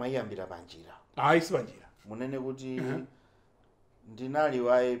 Mwina mayambira panjira. Si panjira. Munene kuti ndinali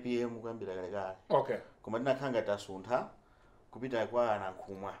wa APM kuyambira kalekale. Okay. Koma ndinakhanga tasuntha kupita kwa ana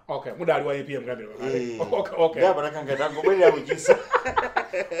nkhumwa. Okay, mudali wa APM kuyambira kalekale. Okay. Ndaba nakhanga tangobwerera kuchisa.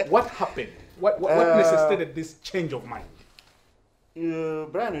 What happened? What necessitated this change of mind?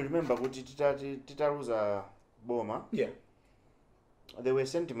 Brian, you remember kuti titaluza boma. there were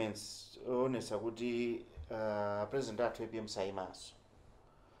sentiments onesa kuti president athu APM saimaso.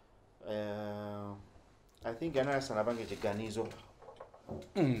 I think anasana bange chiganizo.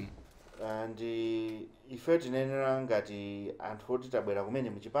 And ife tinenera ngati anthu oti tabwera kumene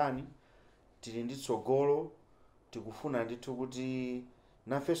muchipani tili ndi tsogolo tikufuna ndithu kuti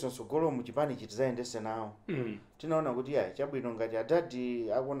nafeso tsogolo muchipani chitizayendese nawo. Tinaona kuti chabwino ngati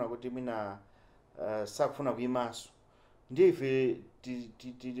adadi akuona kuti mwina sakufuna kuyimaso ndiye ife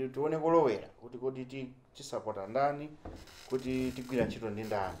tione kolowera kuti kodi tisapota ndani kuti tigwira ntchito ndi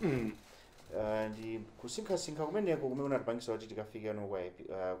ndani. Ndi kusinkhasinkha kumeneko kumene unatipangisa kuti tikafike no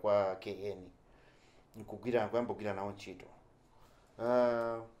kwa KN kuyambogwira nawo ntchito.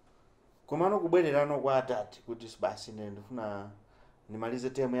 Komano kubwererano kwa atati kuti basi ndifuna nimalize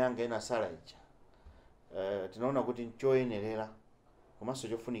temu yanga inasala ija. Tinaona kuti nchoyenerera komanso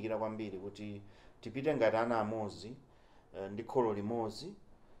chofunikira kwambiri kuti tipite ngati ana amodzi ndi kholo limodzi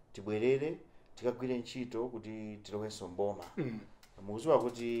tibwerere tikagwire ntchito kuti tilowenso mboma. Mukuziwa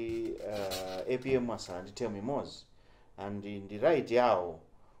kuti APM asala ndi temu imodzi and ndi right yawo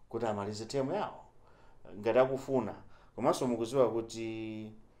kuti amalize temu yawo ngati akufuna. Komanso mukuziwa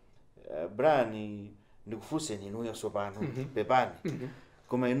kuti Brian ndikufunseni inuyo sopano pepani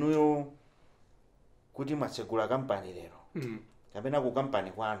koma inuyo kuti matsegula kampani lero kapena ku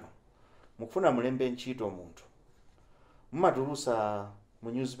kampani kwanu mukufuna mulembe ntchito munthu mumatulusa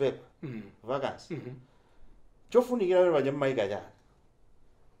mu newspaper vacancy chofunikira lero paja mmaika chani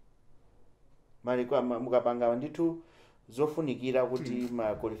mali kwa mukapanga ndithu zofunikira kuti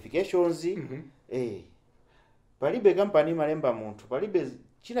ma qualifications palibe kampani malemba munthu palibe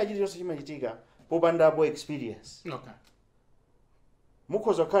china chilichonse chimachitika popandapo experience. Okay.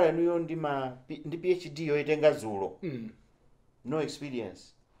 Mukhoza kukhala inuyo ndi PhD yoitenga zulo no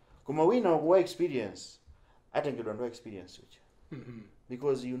experience koma wina wa experience atengedwa ndo experience uja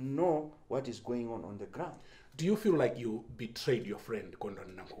because you know what is going on the ground. Do you feel like you betrayed your friend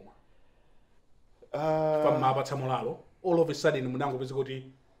Kondwani Namkhuma? Pamapatsa mulalo all of a sudden munango pese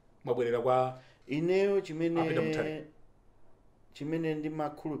kuti mwabwerera kwa ineyo chimene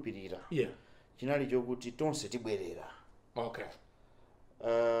ndimakhulupirira chinali chokuti tonse tibwerera. Okay.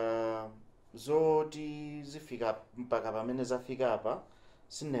 Zoti zifika mpaka pamene zafika apa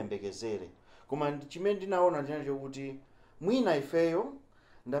sinembekezere koma chimene ndinaona chinali chokuti mwina ifeyo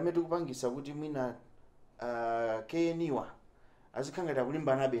ndamene tikupangisa kuti mwina KNiwa azikhangata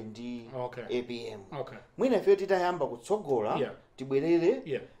kulimbanabe ndi APM. Okay. Mwina ifeyo titayamba kutsogola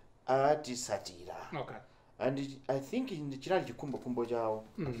tibwerere atisatira. Okay. And I think chinali chikhumbokhumbo chawo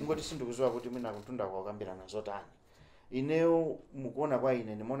ngoti sindikuziwa kuti mwina kutunda kwa kukambirana zotani. Ineyo mukuona kwa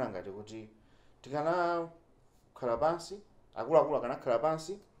ine ndimona ngati kuti tikana khala pansi akuluakulu akana khala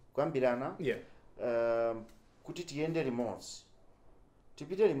pansi kukambirana kuti tiyende limodzi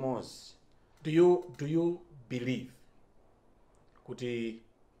tipite limodzi. Do you believe kuti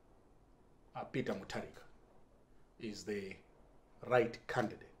Peter Mutharika is the right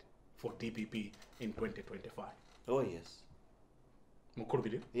candidate for DPP in 2025? Oh yes.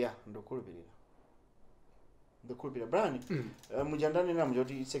 Mukhulupirira? Yeah, ndokhulupirira. Brian, mujandani na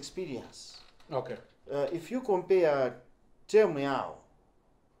mjoti it's experience. Okay. If you compare term yawo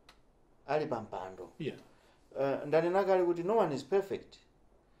ali pampando. Ndani nakali kuti no one is perfect.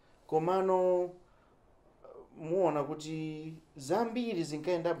 Komano muona kuti zambiri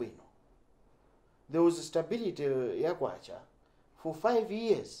zinkaenda bwino. There was stability yakwacha for 5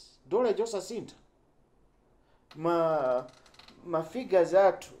 years. Dola josasintha. Ma figures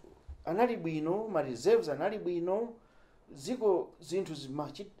athu anali bwino, ma reserves anali bwino, zinthu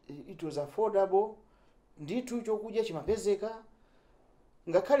it was affordable, ndithu chokudya chimapezeka,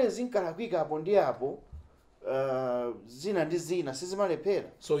 ngakhale zinkalakwika apo ndi apo, zina ndi zina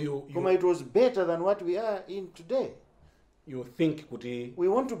sizimalephera. So koma it was better than what we are in today. You think kuti we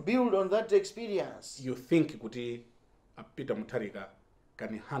want to build on that experience. You think kuti Peter Mutharika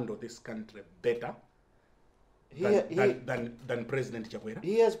can handle this country better than President Chakwera?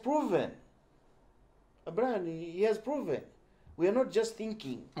 He has proven. Brian, he has proven. We are not just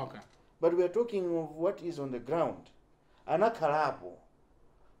thinking. Okay. But we are talking of what is on the ground. Anakhalapo.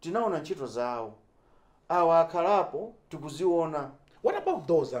 Tinaona ntchito zawo. Awa akhalapo tikuziona. What about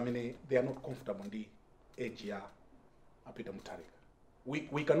those, they are not comfortable in the age ya Peter Mutharika?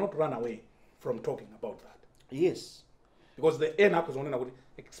 We cannot run away from talking about that. Yes. Because the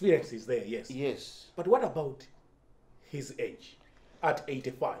experience is there, yes. Yes. But what about his age at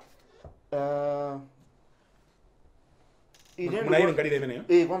 85?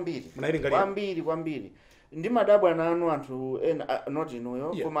 Kwambiri. Ndi madabwa nanu anthu not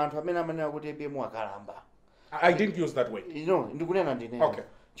inuyo koma anthu amene amanena kuti APM akalamba. I didn't use that way. Ndikunena ndine. Okay.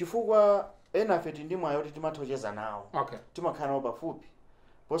 Chifukwa ena feti ndi mwayo kuti timathocheza nawo. Okay. Timakhala nawo pafupi.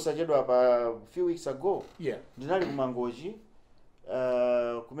 Posachedwa pa few weeks ago. Yeah. Ndinali kumangoji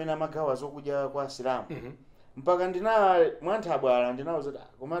kumene amagawa zokudya kwa Asilamu. Mpaka ndina mwanthabwala ndinawuza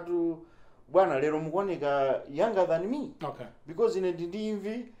komatu bwana lero mukuoneka younger than me. Okay. Because ine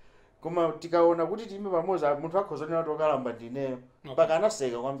ndimvi koma tikaona kuti timi pamodzi munthu akhoza nena tokalamba ndineyo. Mpaka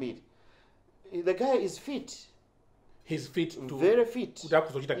anaseka kwambiri. The guy is fit. He's fit to very fit. Kuti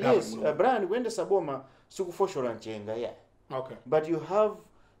akuzochita Yes, government. Brian kuyendesa boma sikufoshola nchenga yeah. Okay. But you have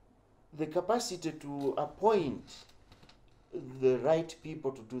the capacity to appoint the right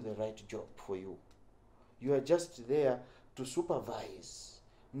people to do the right job for you. You are just there to supervise.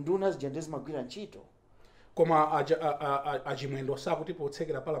 Nduna zijendezi magwira ntchito. Koma achimwendo sakuti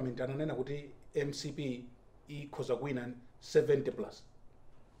potsekera parliament ananena kuti MCP ikhoza kuwina 70 plus.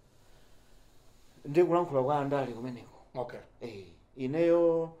 Ndikulankhula kwa andali kumeneko. Okay.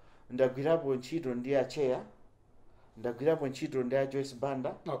 Ineyo ndagwirapo ntchito ndi a chair, ndagwirapo ntchito ndi a Joyce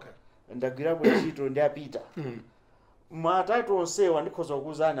Banda. Okay. Ndagwirapo ntchito ndi a Peter. Matatu onsewa ndikhoza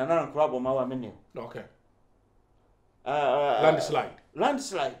kukuzana analankhulapo mawu amenewo. Okay.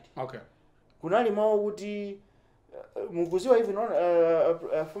 Landslide. Okay. Kunali mawu kuti mukuziwa even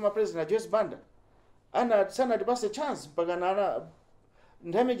former president Joyce Banda sana tipase chance mpaka nana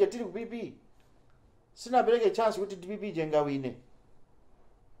ndameja tili ku PP. Sinapereke chance kuti DPP jengawine.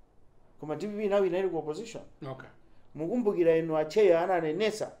 Koma DPP nawina ili ku opposition. Okay. Mukumbukira inu acheya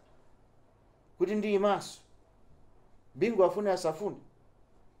ananenesa kuti ndi imaso. Bingu afune asafune.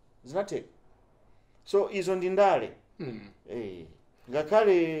 Zinateka. So izo ndi ndale.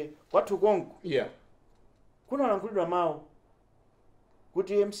 Ngakhale kwathu konku. Yeah. Kuna lankhulidwa mawu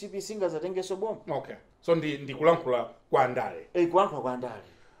kuti MCP singazatengeso boma. Okay. So ndi kulankhula kwa ndale. Kulankhula kwa ndale.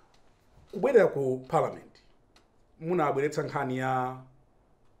 Kubwerera ku parliament munabweretsa nkhani ya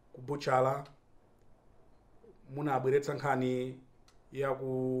kubuchala, munabweretsa nkhani ya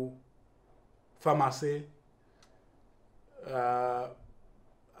ku pharmacy,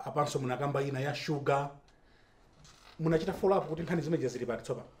 apanso munakamba ina ya sugar. Munachita follow up kuti nkhani zimeje zili pati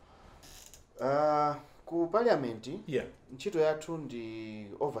tsopa? Ku parliament yeah, ntchito yathu ndi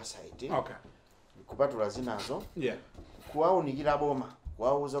oversight. Okay. Kupatula zinazo. Yeah. Kuwaunikira boma,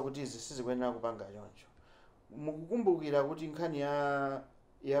 kuwauza kuti izi sizikuyenera kupanga choncho. Mukukumbukira kuti nkhani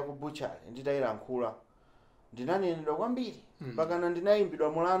ya kubuchale nditayilankhula ndinanenedwa kwambiri mpaka ndinayimbidwa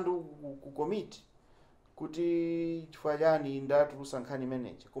mulandu ku committee kuti chifukwa chani ndatulusa nkhani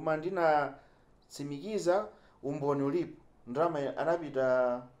imeneyi. Koma ndinatsimikiza umboni ulipo. Ndalama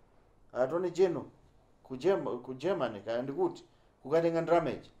anapita Attorney General ku Germany kaya ndikuti kukatenga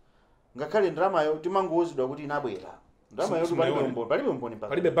ndalamayi. Ngakhale ndalamayo timangouzidwa kuti inabwera. Ndalamayo palibe umboni mpaka.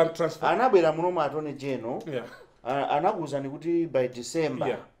 Palibe bank transfer. Anabwera muno mu Attorney General. Yeah. Anakuwuzani kuti by December.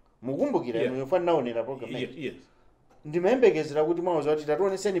 Yeah. Mukumbukira inu yofana naonera program. Yes. Ndimayembekezera kuti mwaoza kuti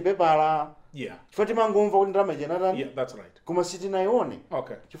tatuoneseni pepala. Yeah. Chifukwa timangomva kuti ndalama jenatani. Yeah, that's right. Koma sitinayione.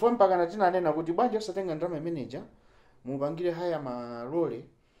 Okay. Chifukwa mpaka natinanena kuti bwanji osatenga ndalama manager mupangire haya malole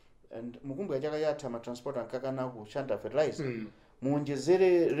and mukumbukira chaka yatha ma transport ankakana ku Shanta fertilizer.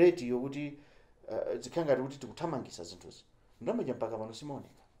 Muonjezere rate yokuti zikhanga kuti tikuthamangisa zinthuzi. Ndalama mpaka pano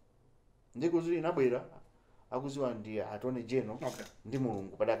simaoneka. Ndikuti inabwera akuziwa ndi Attorney General. Okay. Ndi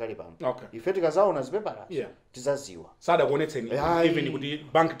mulungu padakali pano. Okay. Ife tikazaona zipepala. Yeah. Tizaziwa. Sada kuonetseni even kuti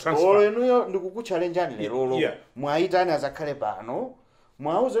bank transfer. Olo enuyo ndikukuchallenge lero. Yeah. Mwaitani azakhale pano.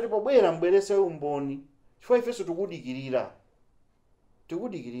 Mwauza kuti pobwera mbwerese umboni. Chifukwa ifeso tikudikirira.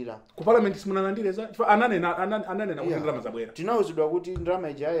 Ku parliament simunalandireza chifukwa ananena kuti ndalama zabwera. Tinauzidwa kuti ndalama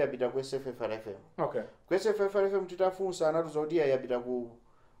ija yapita ku SFFRFM. Okay. Ku SFFRFM titafunsa anatuza kuti yapita ku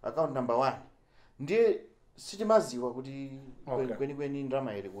account number 1. Ndiye sitimaziwa kuti kweni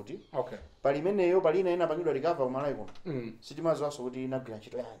ndalama ili kuti. Okay. Pali imeneyo pali ina pangidwa recover kumalayi kuno. Sitimaziwanso kuti inagwira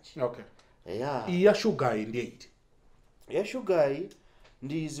ntchito yanji. Okay. Yeah. Iya sugar ndiye iti. Ya sugar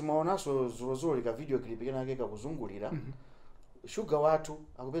ndi zimaonaso zulozolo lika video clip kenake kakuzungulira. Sugar watu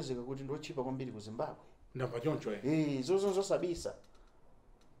akupezeka kuti ndochipa kwambiri ku Zimbabwe. Ndamva choncho zosabisa.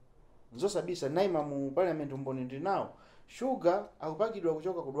 Nzosabisa naima mu parliament umboni ndinawo. Sugar akupakidwa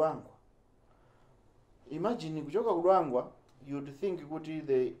kuchoka kudwangwa. Imagine kuchoka kudwangwa, you'd think kuti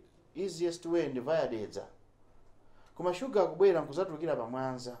the easiest way ndi via Dedza. Koma sugar akubwera nkuzatulukira pa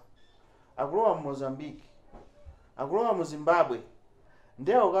Mwanza. Akulowa mu Mozambique. Akulowa mu Zimbabwe.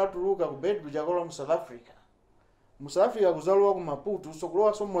 Ndiye akatuluka ku Bedford akolowa mu South Africa. Mu South Africa kuzalowa ku Maputo, so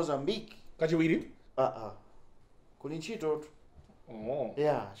kulowa so Mozambique. Kachiwiri? Kuli ntchito tu.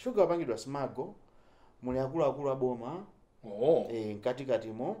 Yeah, sugar apangidwa smago. Muli akulu aboma.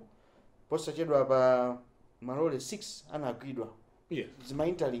 Nkatikatimo. Posachedwa pa malole 6 anagwidwa. Yes. Zima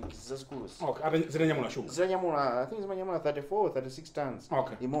interlink za schools. Okay. Zinanyamula sugar. Zinanyamula, I think zimanyamula 34 or 36 tons.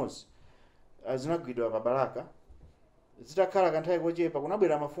 Okay. Imozi. Zinagwidwa pa Balaka. Zitakhala kanthawi kochepa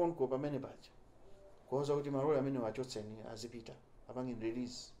kunabwera mafoni ko pamene paja. Kuoza kuti malole amene wachotseni azipita. Apange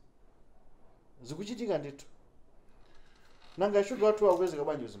release. Zikuchitika ndithu. Nanga shuga watu wakwezeka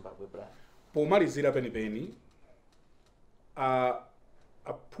bwanji Zimbabwe bra. Pomalizira penipeni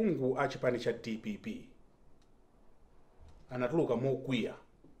aphungu a chipani cha DPP anatuluka mokwiya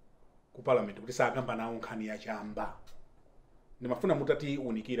ku parliament kuti sakamba nawo nkhani ya chamba. Ndimafuna mutati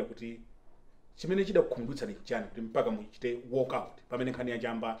unikira kuti chimene chidakukhumudwitsa ni chani kuti mpaka muchite walk out pamene nkhani ya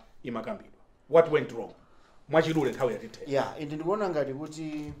chamba imakambidwa. What went wrong? Mwachidule nthawi yatithe. Yeah, indi ndikuona ngati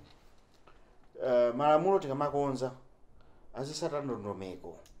kuti malamulo tikamakonza azisata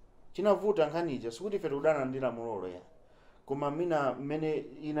ndondomeko. Chinavuta nkhanicha sikuti ife tikudana ndi lamulolo ya. Koma mina mmene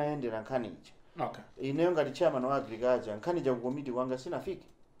inayendera nkhanicha. Okay. Ineyo ngati chairman wa agriculture nkhanicha ku committee kwanga sinafike.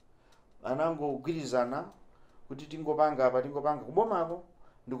 Anangogwirizana kuti tingopanga kubomako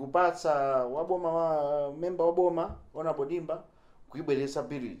ndikupatsa waboma wa member waboma ona bodimba kuibweretsa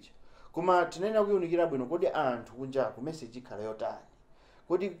bridge. Koma tinena kuyunikira bwino kodi anthu kunja ku message ikhala yotani.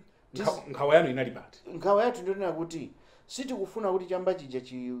 Kodi nkhawa yanu inali pati. Nkhawa yathu ndionena kuti sitikufuna kuti chamba chija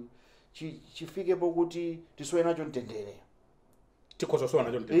chifikepo kuti tisowe nacho mtendere. Tikhozosowa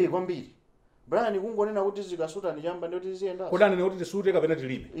nacho mtendere. Kwambiri. Brian kungonena kuti zikasuta ni chamba ndoti ziyenda. Kodani ne kuti tisute kapena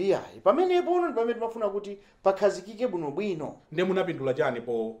tilibe. Iya, pamenepo ono pamene timafuna kuti pakhazikike bwino. Nde munapindula chani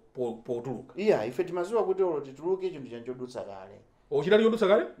potuluka. Iya, ife timaziwa kuti olo tituluke chinthu chanchodutsa kale. Ochidali chodutsa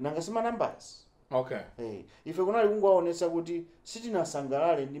kale? Nanga sima numbers. Okay. Ife kunali kungoonesa kuti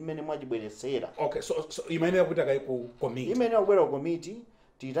sitinasangalale ndi mmene mwachibweretsera. Okay, so imayenera kuti akai ku committee. Imayenera kubwera ku committee,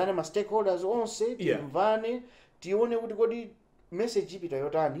 tiyitane ma stakeholders onse, timvane, tione kuti kodi message ipita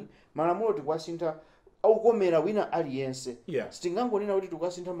yotani, malamulo tikwasintha aukomera wina aliyense. Yeah. Sitingangonena kuti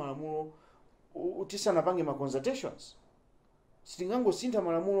tikwasintha malamulo tisanapange ma consultations. Sitingangosintha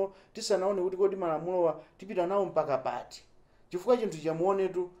malamulo tisanaone kuti kodi malamulo wa tipita nawo mpaka pati. Chifukwa chinthu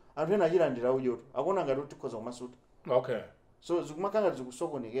chamuonetu anthu ena achilandira ujoto akuona ngati tikhoza kumasuta. Okay. So zikumakanga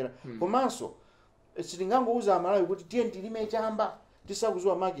zikusokonekera. Komanso sitingangouza amalawi kuti tiye tilime chamba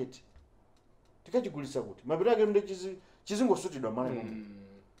tisakuzuwa market. Tikachigulitsa kuti mapita ake ndi chizingosutidwa mala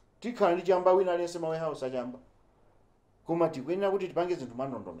tikhala ndi chamba wina aliyense ma warehouse achamba. Koma tikuyenera kuti tipange zinthu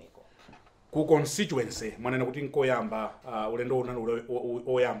manondomeko. Ku constituency mwanena kuti nkoyamba ulendo unani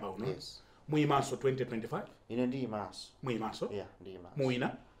oyamba uno. Yes. Muimaso 2025? Ine ndi imaso. Muimaso? Yeah, ndi imaso.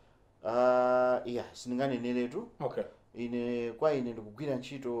 Muina? Yeah, sininganeneretu. Okay. Ine kwa ine ndikugwira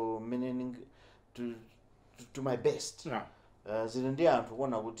ntchito mmene to my best. Yeah. Zili ndi anthu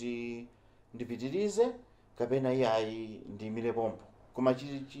kuona kuti ndipitirize kapena iyayi ndiyimire pompo. Koma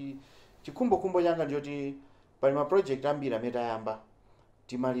chikhumbo changa ndiyoti pali ma project ambiri amene tayamba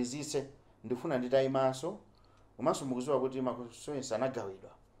timalizise ndifuna nditayimaso. Komanso mukuziwa kuti ma constituency anagawidwa.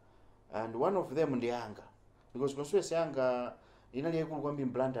 And one of them ndi yanga. Because constituency yanga inali yaikulu kwambiri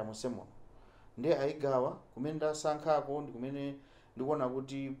Banda musemono. Ndi aigawa kumene ndasankhako ndi kumene ndikuona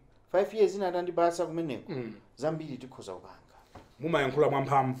kuti 5 years inatandipasa kumeneko. Zambiri tikhoza kupanga. Mumayankhula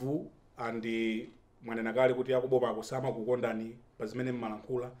mwamphamvu andi mwanena kale kuti akuboma akusama kukondani pa zimene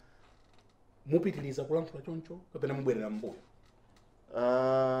mmalankhula. Mupitiliza kulankhula choncho kapena mubwerera mbuyo?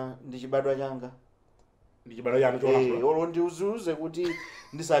 Ndi chibadwa changa. Ndi chibadwa chanu cholankhula. Olo ndiuzuze kuti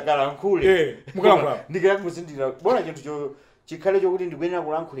ndisakalankhule. Mukalankhula. Ndikangozindira bona chinthu chikhale chokuti ndikuyenera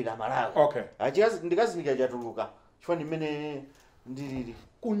kulankhulira Malawi. Okay. Ndikazinika chatuluka. Chifukwa ndimene ndilili.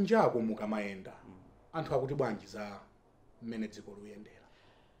 Kunjako mukamayenda. Anthu akuti bwanji za mmene dziko luyendera.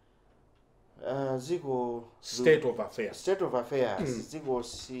 Ziko State of affairs. State of affairs. Ziko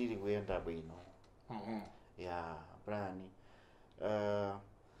sili kuyenda bwino. Yeah, Brian.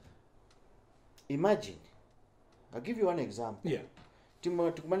 Imagine. I'll give you one example. Yeah.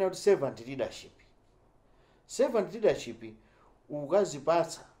 Tikumanya kuti servant leadership. Servant leadership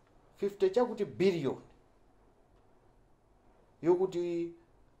ukazipatsa 50 chakuti billion yokuti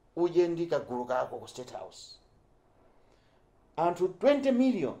uje ndi kagulu kako ku State House. Anthu 20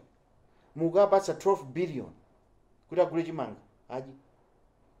 million mukapatsa 12 billion kuti agule chimanga aji.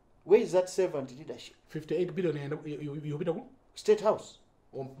 Where is that servant leadership? 58 billion yopita ku State House.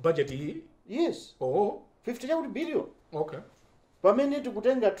 On budget hii? Yes. 50 chakuti billion. Okay. Pamene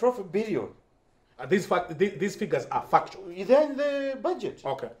tikutenga 12 billion. These figures are factual. They're in the budget.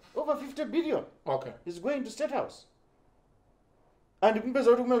 Okay. Over 50 billion. Okay. Is going to State House. And kumpeza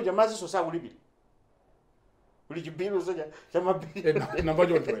kuti kumene chamazi sosa kulipira. Kuli chibilu soja chama billion.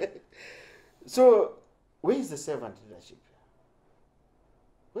 So, where is the servant leadership?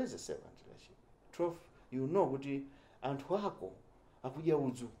 Where is the servant leadership? you know kuti anthu ako akudya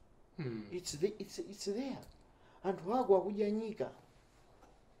udzu. It's there. Anthu ako akudya nyika.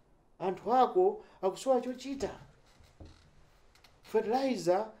 Anthu ako akusowa chochita.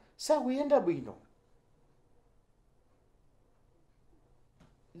 Fertilizer sakuyenda bwino.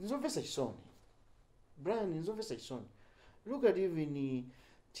 Nzomvesa chisoni. Brian, nzomvesa chisoni. Look at even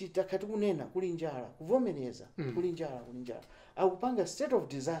titakati kunena kuli njala, kuvomereza kuli njala. Akupanga state of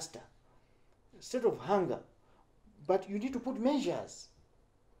disaster, state of hunger, but you need to put measures.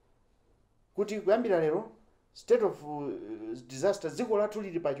 Kuti kuyambira lero state of disaster dziko lathu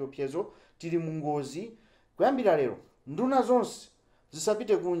lili pa chiopsezo, tili mungozi. Kuyambira lero nduna zonse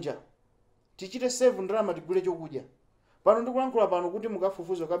zisapite kunja, tichite save ndalama tigule chokudya. Pano ndikulankhula pano kuti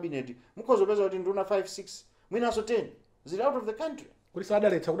mukafufuza cabinet mukhozopeza kuti nduna 5 6 mwinaso 10 zili out of the country. Kuti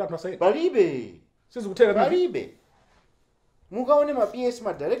sadaletsa kuti anthu asayenda. Palibe. Sizikutera palibe. Mukaone ma PS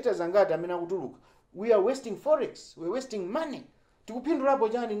ma directors angati amene akutuluka. We are wasting forex, we are wasting money. Tikupindulapo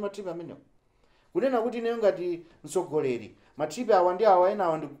chani ni matrip amenewo. Kunena kuti neyo ngati mtsogoleri matrip awa ndi awa ena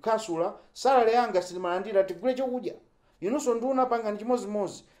awa ndi kukansula salary yanga sinimalandira tigule chokudya. Inunso nduna panga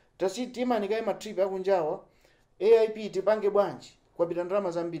chimozimozi tachitima nikaye matrip akunjawa AIP tipange bwanji kwapita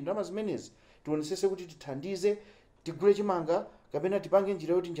ndalama zambiri. Ndalama zimenezi tionesese kuti tithandize tigule chimanga kapena tipange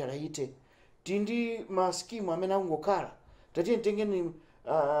njira yoti njala ite. Tindi ma scheme amene akungokhala tatiye tengeni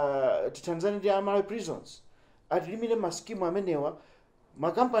tithandizane ndi Malawi prisons atilimire ma scheme amenewa.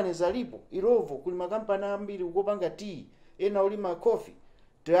 Ma companies alipo irovo kuli makampani ambiri ukopanga tea ena ulima coffee.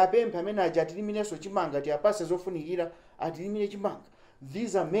 Tiapempha amene aja atilimireso chimanga tiapase zofunikira atilimire chimanga.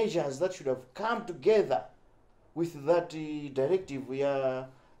 These are measures that should have come together with that directive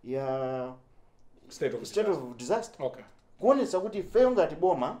ya state of disaster. Okay. Kuonesa kuti ifeyo ngati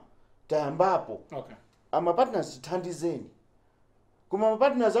boma tayambapo. Okay. Ama partners tithandizeni. Kuma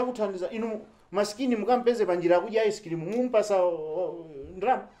partners akuthandiza inu maskini mukampeze panjira kudya ice cream mumpasa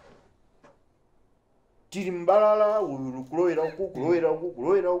ndalama. Tili mbalala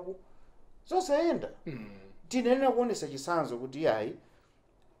kulowera uku. So sayenda. Tinenera kuonesa chisanzo kuti yayi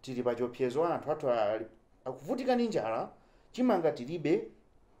tili pa chiopsezo anthu athu akuvutika ndi njala chimanga tilibe.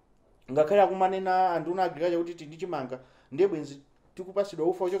 Ngakhale akumanena anduna agriculture kuti tindi chimanga ndiye bwenzi tikupasidwa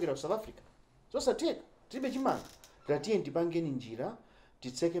ufa ochokera ku South Africa. Zosatheka tilibe chimanga. Tatiye ndipangeni njira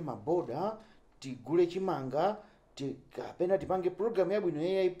titseke maboda tigule chimanga kapena tipange program yabwino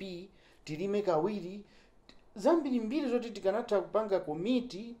ya AIP tilime kawiri zambiri mbiri zoti tikanatha kupanga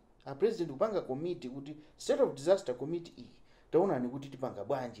committee a president kupanga committee kuti state of disaster committee iyi taonani kuti tipanga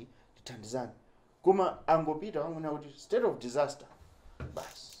bwanji tithandizane. Koma angopita wangona kuti state of disaster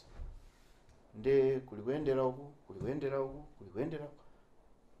basi nde kulikuendera uku.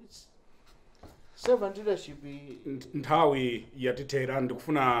 It's servant leadership. Nthawi yatithera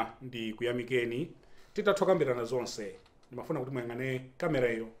ndikufuna ndi kuyamikeni titatokambirana zonse ndimafuna kuti muyang'ane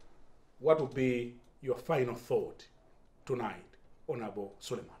kamerayo. What would be your final thought tonight, Honorable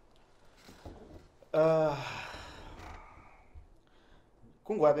Suleiman?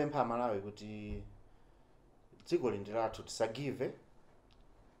 Kungwapempha Malawi kuti dziko lindi lathu tisagive,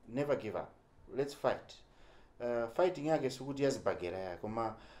 never give up. Let's fight. Fighting yake sikuti yazibagera yake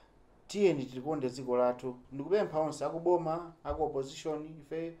koma tiyeni tilikonde dziko lathu. Ndikupempha onse akuboma aku opposition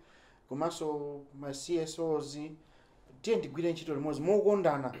ife komanso ma CSOs tiyeni tigwire ntchito limodzi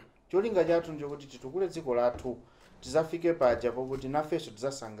mokondana. Cholinga chathu njokuti titukule dziko lathu tizafike paja pokuti nafeso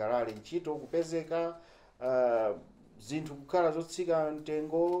tizasangalale ntchito kupezeka zinthu kukhala zotsika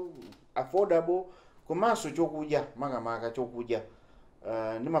mtengo affordable komanso chokudya makamaka chokudya.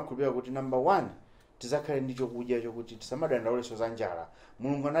 Ndimakhulupirira kuti number 1 tizakhale ndi chokudya chokuti tisamadandauleso za njala.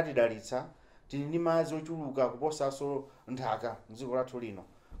 Mulungu anatidalitsa tili ndi madzi ochuluka kuposaso nthaka mdziko lathu lino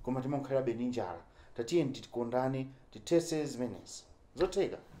koma timakhalirabe ndi njala. Tatiye tikondane tithese zimenezi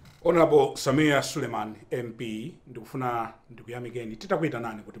zotheka. Honorable Sameer Sulemani MP ndikufuna ndikuyamikeni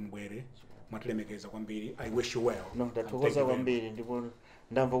titakuyitanani kuti mubwere mwatilemekeza kwambiri. I wish you well. No, tathokoza kwambiri ndipo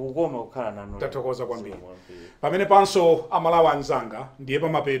ndamva kukoma kukhala nanu. Tathokoza kwambiri. Pamene panso amalawi anzanga ndiye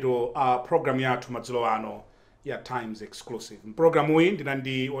pamapeto a program yathu madzulo ano ya Times Exclusive. Program iyi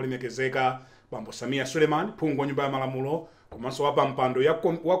ndinandi olemekezeka Bambo Sameer Sulemani phungu wa nyumba ya malamulo komanso wapa mpando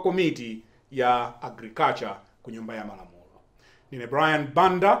wa komiti ya agriculture ku nyumba ya malamulo. Nine Brian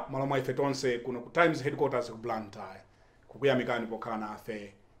Banda malomwa ife tonse kuno ku Times headquarters ku Blantyre. Kukuyamikani pokhala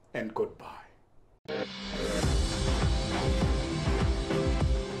nafe and goodbye.